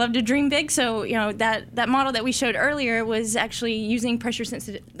 I love to dream big. So that model that we showed earlier was actually using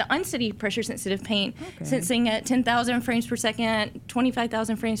the unsteady pressure sensitive paint, sensing at 10,000 frames per second,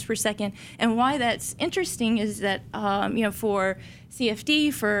 25,000 frames per second. And why that's interesting is that for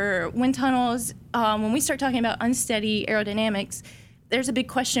CFD, for wind tunnels, when we start talking about unsteady aerodynamics, there's a big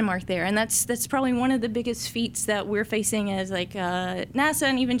question mark there, and that's probably one of the biggest feats that we're facing as NASA,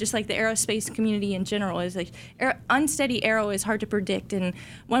 and even just like the aerospace community in general, is like unsteady aero is hard to predict. And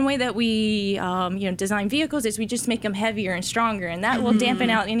one way that we design vehicles is we just make them heavier and stronger, and that will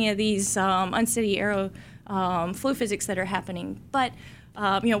dampen out any of these unsteady aero flow physics that are happening. But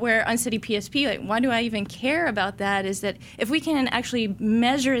where unsteady PSP, why do I even care about that, is that if we can actually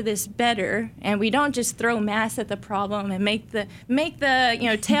measure this better, and we don't just throw mass at the problem and make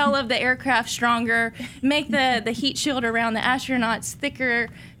the tail of the aircraft stronger, make the heat shield around the astronauts thicker,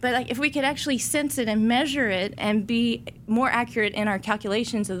 but if we could actually sense it and measure it and be more accurate in our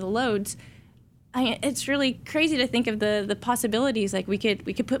calculations of the loads, it's really crazy to think of the possibilities. Like we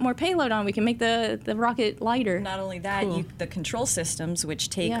could put more payload on. We can make the rocket lighter. Not only that, the control systems, which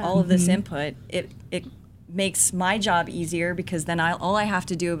take all of this input, it makes my job easier, because then all I have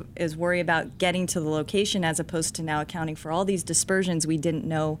to do is worry about getting to the location, as opposed to now accounting for all these dispersions we didn't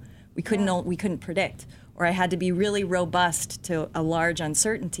know, we couldn't predict, or I had to be really robust to a large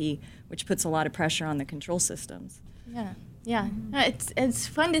uncertainty, which puts a lot of pressure on the control systems. Yeah, it's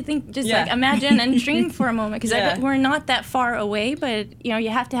fun to think, just imagine and dream for a moment, because we're not that far away, but you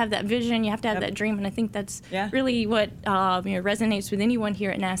have to have that vision, you have to have that dream, and I think that's really what resonates with anyone here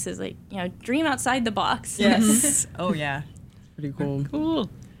at NASA, is dream outside the box. Yes. Oh yeah. Pretty cool.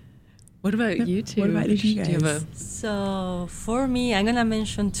 Cool. What about you two? What about you guys? So for me, I'm gonna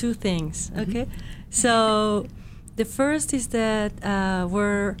mention two things. Okay, so. The first is that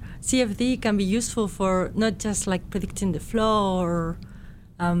where CFD can be useful for not just predicting the flow or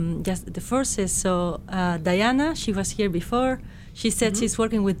just the forces. So Diana, she was here before. She said she's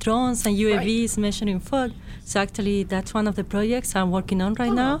working with drones and UAVs measuring fog. So actually, that's one of the projects I'm working on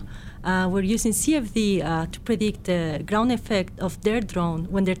right now. We're using CFD to predict the ground effect of their drone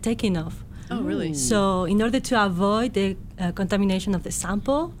when they're taking off. Oh, really? So in order to avoid the contamination of the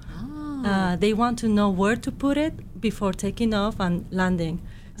sample, they want to know where to put it before taking off and landing.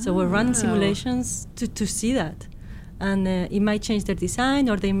 So we're running simulations to see that. And it might change their design,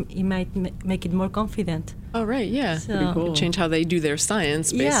 or it might make it more confident. Oh, right, yeah. So, pretty cool. Change how they do their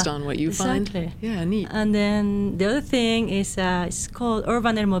science based on what you find. Yeah, neat. And then the other thing is it's called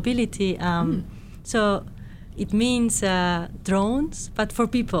urban air mobility. So it means drones, but for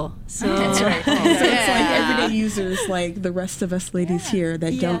people. So that's right. So it's like everyday users, like the rest of us ladies here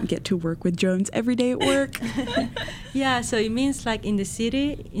that don't get to work with drones every day at work. So it means in the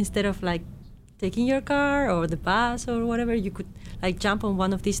city, instead of taking your car or the bus or whatever, you could jump on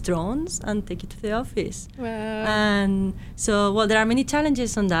one of these drones and take it to the office. Wow. And so, there are many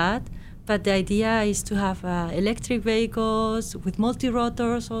challenges on that. But the idea is to have electric vehicles with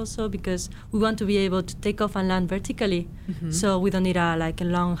multi-rotors also, because we want to be able to take off and land vertically. So we don't need a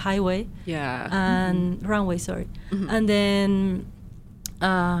long highway. And runway, sorry. And then,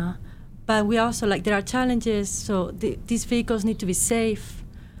 but we also there are challenges. So these vehicles need to be safe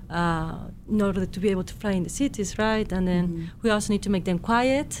in order to be able to fly in the cities, right? And then we also need to make them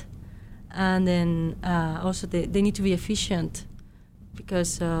quiet. And then also they need to be efficient,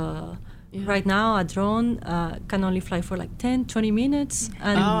 because right now a drone can only fly for 10, 20 minutes.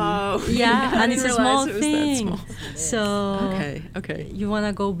 And and it's a small thing. So you want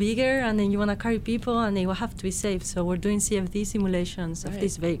to go bigger, and then you want to carry people, and they will have to be safe. So we're doing CFD simulations of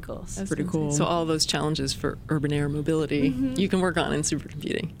these vehicles. That's pretty cool. So all those challenges for urban air mobility you can work on in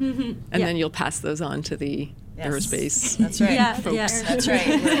supercomputing. And then you'll pass those on to the aerospace. That's right. Folks. That's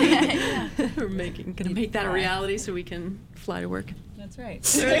right. We're gonna make that a reality so we can fly to work. That's right.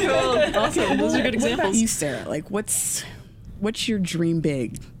 Very cool. Awesome. Those are good examples. What about you, Sarah? What's your dream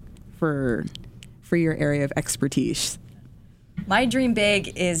big for your area of expertise? My dream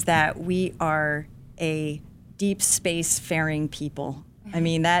big is that we are a deep space faring people. I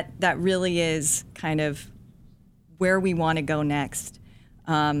mean, that really is kind of where we want to go next.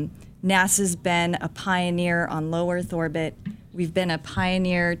 NASA's been a pioneer on low Earth orbit. We've been a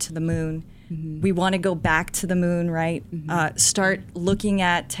pioneer to the moon. We want to go back to the moon, right? Start looking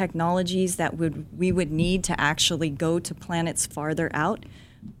at technologies that we would need to actually go to planets farther out,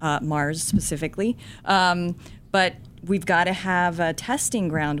 Mars specifically. But we've got to have a testing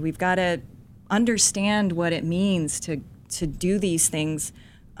ground. We've got to understand what it means to do these things,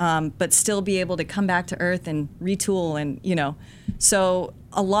 but still be able to come back to Earth and retool, and So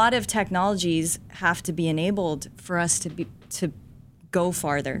a lot of technologies have to be enabled for us to go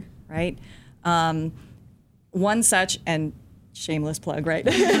farther, right? One such, and shameless plug, right?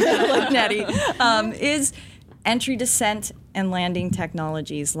 Like Nettie, is entry, descent, and landing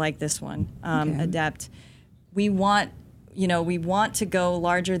technologies like this one, Adept. We want to go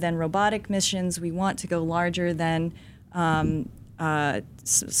larger than robotic missions. We want to go larger than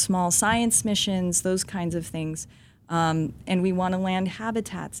small science missions, those kinds of things. And we want to land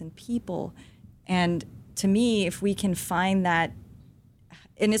habitats and people. And to me, if we can find that,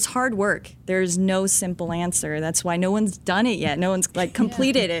 and it's hard work. There's no simple answer. That's why no one's done it yet. No one's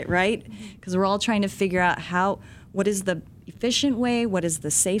completed it, right? Because we're all trying to figure out what is the efficient way, what is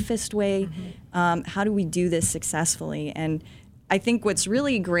the safest way, how do we do this successfully? And I think what's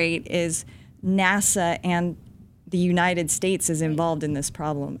really great is NASA and the United States is involved in this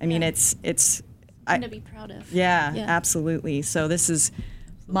problem. I mean, it's something to be proud of. Yeah, absolutely. So this is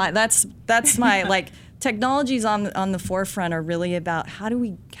that's my technologies on the forefront are really about how do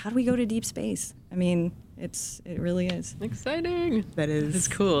we go to deep space. I mean, it really is exciting. That is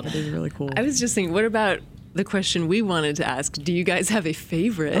cool. That is really cool. I was just thinking, what about the question we wanted to ask? Do you guys have a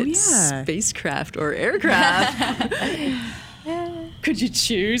favorite spacecraft or aircraft? Could you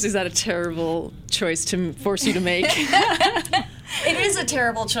choose? Is that a terrible choice to force you to make? It is a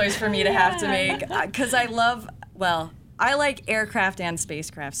terrible choice for me to have to make because I like aircraft and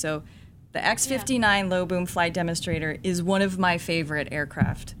spacecraft. So the X-59 low boom flight demonstrator is one of my favorite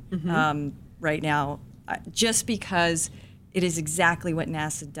aircraft right now, just because it is exactly what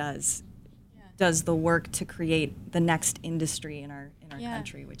NASA does the work to create the next industry in our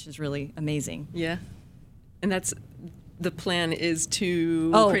country, which is really amazing. Yeah, and that's the plan is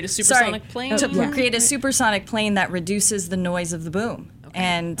to create a supersonic plane. To create a supersonic plane that reduces the noise of the boom.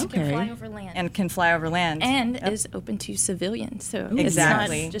 And can fly over land. And can fly over land. And is open to civilians. So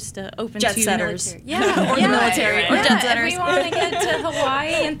exactly. It's not just open jet to setters. military. Yeah. Or the military. Or jet setters. If we want to get to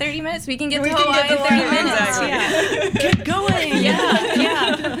Hawaii in 30 minutes, we can get to Hawaii in 30 minutes. Exactly. Yeah. Get going.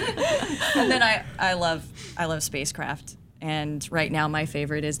 Yeah. And then I love spacecraft. And right now my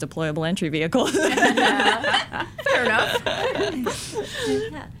favorite is deployable entry vehicle. Fair enough.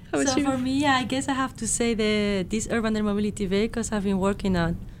 So for me, I guess I have to say these urban air mobility vehicles I've been working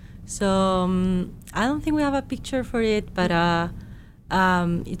on. So I don't think we have a picture for it, but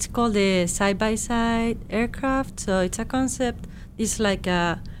it's called a side-by-side aircraft. So it's a concept. It's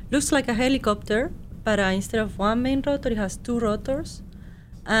looks like a helicopter, but instead of one main rotor, it has two rotors,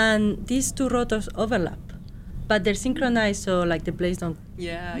 and these two rotors overlap. But they're synchronized, so the blades don't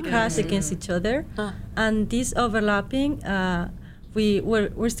crash against each other. And this overlapping,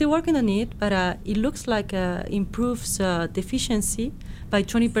 we're still working on it, but it looks like improves the efficiency by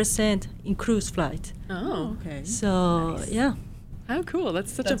 20% in cruise flight. Oh, okay. So yeah. How cool!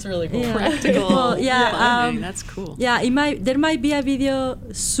 That's really cool. Yeah. Practical. Well, that's cool. Yeah, there might be a video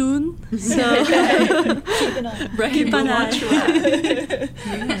soon. So keep an eye.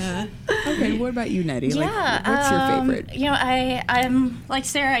 Yeah. Okay. What about you, Nettie? What's your favorite? I'm like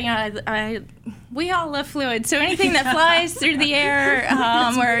Sarah. We all love fluid. So anything that flies through the air,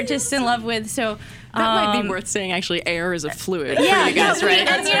 we're just in love with. So. That might be worth saying. Actually, air is a fluid for yeah, you guys, right?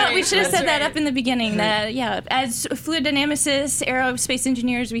 And we should have said that up in the beginning. That as fluid dynamicists, aerospace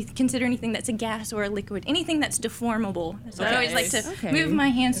engineers, we consider anything that's a gas or a liquid, anything that's deformable. So I always like to move my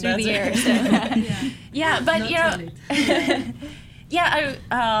hands through the air. So, but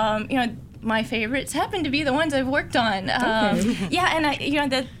my favorites happen to be the ones I've worked on.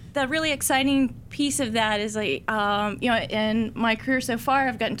 And the really exciting piece of that is in my career so far,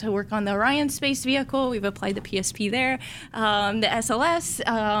 I've gotten to work on the Orion space vehicle. We've applied the PSP there. The SLS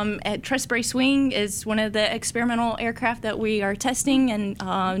at Truss Brace Wing is one of the experimental aircraft that we are testing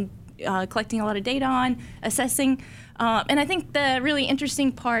and collecting a lot of data on, assessing. And I think the really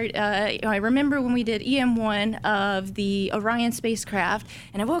interesting part, I remember when we did EM1 of the Orion spacecraft,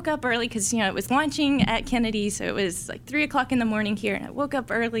 and I woke up early because, it was launching at Kennedy, so it was like 3 o'clock in the morning here, and I woke up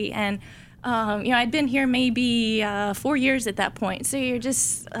early, and, I'd been here maybe 4 years at that point, so you're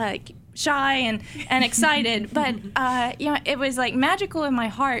just like shy and excited, but, it was like magical in my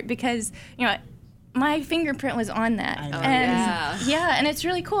heart because, my fingerprint was on that. And it's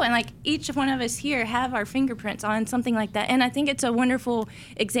really cool. And like each one of us here have our fingerprints on something like that. And I think it's a wonderful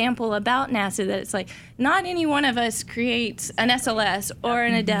example about NASA that it's like not any one of us creates an SLS or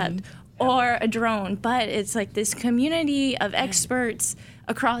an Adept or a drone, but it's like this community of experts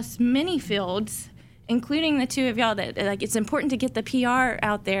across many fields, including the two of y'all, that like it's important to get the PR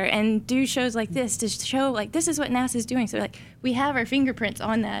out there and do shows like this to show like this is what NASA's doing. So like we have our fingerprints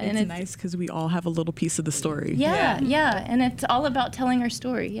on that, and it's nice because we all have a little piece of the story. Yeah, and it's all about telling our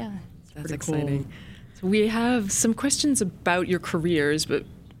story. Yeah, that's exciting. Cool. So we have some questions about your careers, but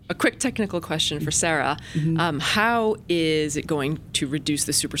a quick technical question for Sarah. How is it going to reduce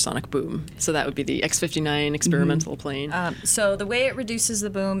the supersonic boom? So that would be the X-59 experimental plane. So the way it reduces the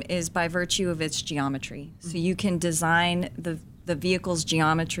boom is by virtue of its geometry. So you can design the vehicle's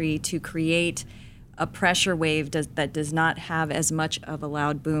geometry to create a pressure wave that does not have as much of a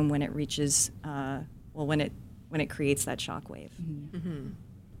loud boom when it reaches, when it creates that shock wave.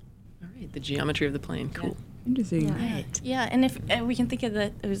 All right, the geometry of the plane. Cool. Yeah. Interesting. Yeah. Right. Yeah, and if we can think of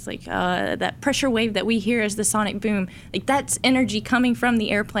it was like that pressure wave that we hear as the sonic boom, like that's energy coming from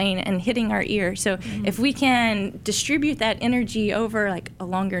the airplane and hitting our ear. So if we can distribute that energy over like a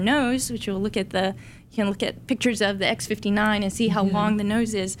longer nose, which you can look at pictures of the X-59 and see how long the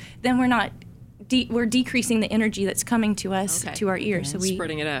nose is, then we're decreasing the energy that's coming to us to our ear. So we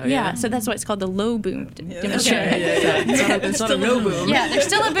spreading it out. Yeah, so that's why it's called the low boom demonstration. It's not a no boom. Yeah, there's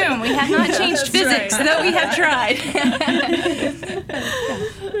still a boom. We have not changed physics, though we have tried.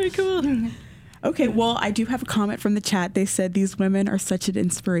 Very cool. Okay, well, I do have a comment from the chat. They said these women are such an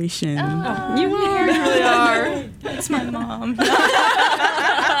inspiration. Oh, you really are. That's my mom.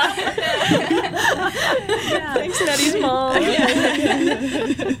 Thanks, Nettie's mom.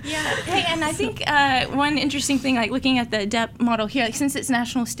 Hey, and I think one interesting thing, like looking at the Adept model here, like since it's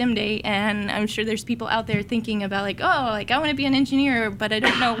National STEM Day, and I'm sure there's people out there thinking about like, oh, like I want to be an engineer, but I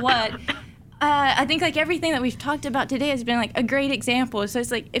don't know what. I think like everything that we've talked about today has been like a great example. So it's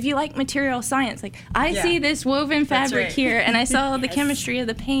like if you like material science, like I see this woven fabric here, and I saw the chemistry of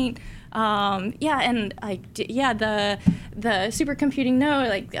the paint. And like the supercomputing node,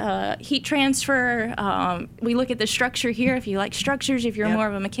 like heat transfer. We look at the structure here. If you like structures, if you're more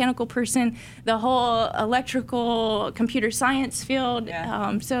of a mechanical person, the whole electrical computer science field.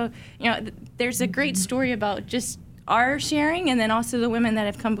 So there's a great story about just our sharing, and then also the women that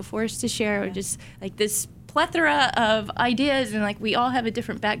have come before us to share, just like this plethora of ideas, and like we all have a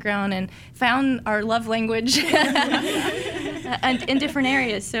different background and found our love language and in different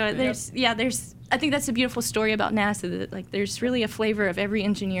areas. So I think that's a beautiful story about NASA, that like there's really a flavor of every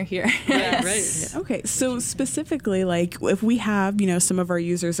engineer here. Right. Okay, so specifically, like if we have some of our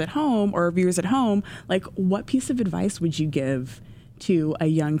users at home or viewers at home, like what piece of advice would you give to a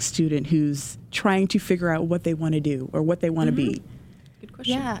young student who's trying to figure out what they want to do or what they want to be? Good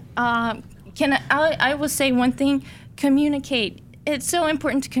question. Yeah. I will say one thing: communicate. It's so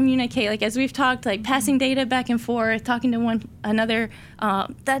important to communicate. Like as we've talked, like passing data back and forth, talking to one another.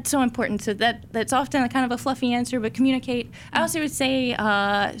 That's so important. So that's often a kind of a fluffy answer, but communicate. I also would say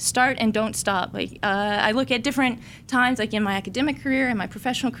start and don't stop. Like I look at different times, like in my academic career and my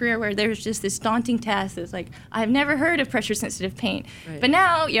professional career, where there's just this daunting task that's like I've never heard of pressure-sensitive paint, but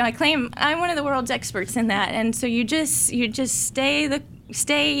now I claim I'm one of the world's experts in that. And so you just stay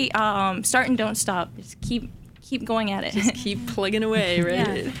start and don't stop. Just keep going at it. Just keep plugging away,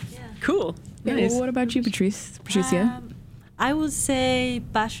 right? Yeah. Cool. Nice. Well, what about you, Patricia? I would say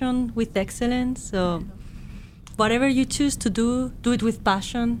passion with excellence. So whatever you choose to do it with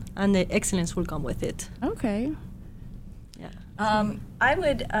passion, and the excellence will come with it. Okay. Yeah. I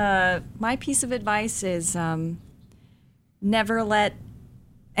would, my piece of advice is never let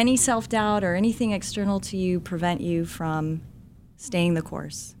any self-doubt or anything external to you prevent you from staying the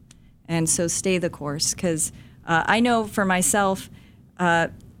course. And so stay the course, because I know for myself,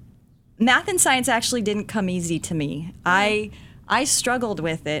 math and science actually didn't come easy to me. I struggled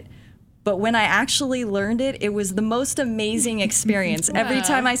with it, but when I actually learned it, it was the most amazing experience. Every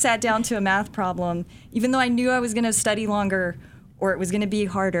time I sat down to a math problem, even though I knew I was going to study longer or it was going to be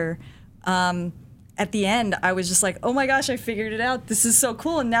harder, at the end, I was just like, oh my gosh, I figured it out. This is so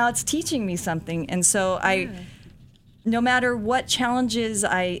cool, and now it's teaching me something. And so no matter what challenges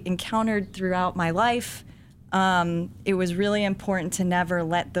I encountered throughout my life, it was really important to never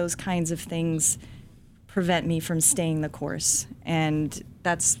let those kinds of things prevent me from staying the course. And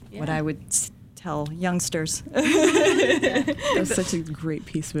that's what I would tell youngsters. That's such a great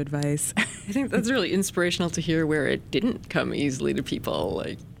piece of advice. I think that's really inspirational to hear where it didn't come easily to people.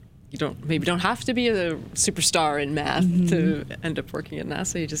 Like, you don't have to be a superstar in math to end up working at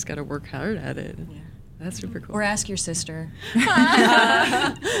NASA. You just got to work hard at it. Yeah. That's super cool. Or ask your sister.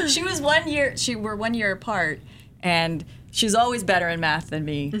 She was 1 year. We're 1 year apart, and she's always better in math than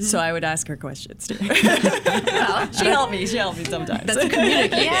me. So I would ask her questions too. Well, she helped me sometimes. That's a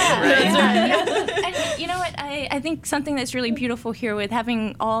communication. And you know what? I think something that's really beautiful here with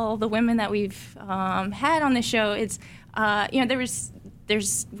having all the women that we've had on the show, it's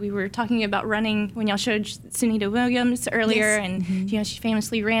we were talking about running when y'all showed Sunita Williams earlier, and she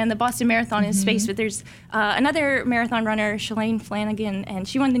famously ran the Boston Marathon in space. But there's another marathon runner, Shalane Flanagan, and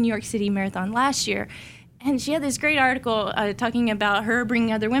she won the New York City Marathon last year. And she had this great article talking about her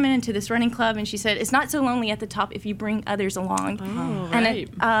bringing other women into this running club, and she said it's not so lonely at the top if you bring others along. And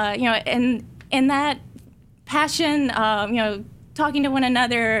that passion, talking to one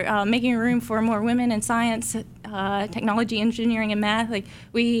another, making room for more women in science, technology, engineering, and math. Like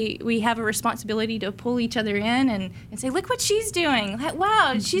we have a responsibility to pull each other in and say, look what she's doing.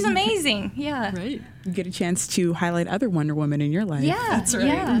 Wow, she's amazing. Yeah. Right. You get a chance to highlight other Wonder Women in your life. Yeah. That's right.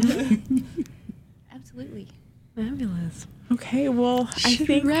 Yeah. Absolutely. Fabulous. Okay, well, I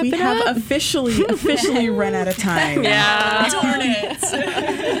think we have officially run out of time. Yeah. Darn it.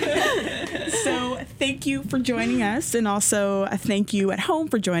 So thank you for joining us, and also thank you at home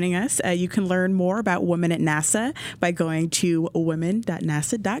for joining us. You can learn more about Women at NASA by going to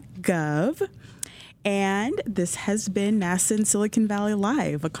women.nasa.gov. And this has been NASA in Silicon Valley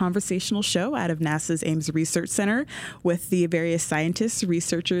Live, a conversational show out of NASA's Ames Research Center with the various scientists,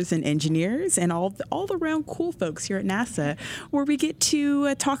 researchers, and engineers, and all around cool folks here at NASA, where we get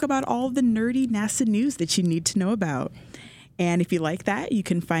to talk about all the nerdy NASA news that you need to know about. And if you like that, you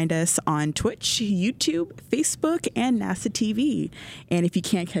can find us on Twitch, YouTube, Facebook, and NASA TV. And if you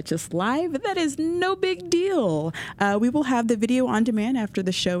can't catch us live, that is no big deal. We will have the video on demand after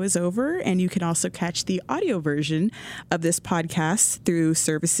the show is over, and you can also catch the audio version of this podcast through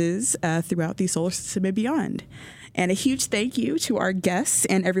services throughout the solar system and beyond. And a huge thank you to our guests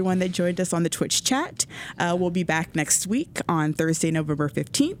and everyone that joined us on the Twitch chat. We'll be back next week on Thursday, November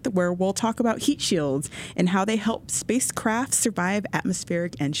 15th, where we'll talk about heat shields and how they help spacecraft survive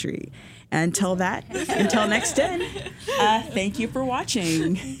atmospheric entry. Until next then, thank you for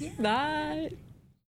watching. Bye.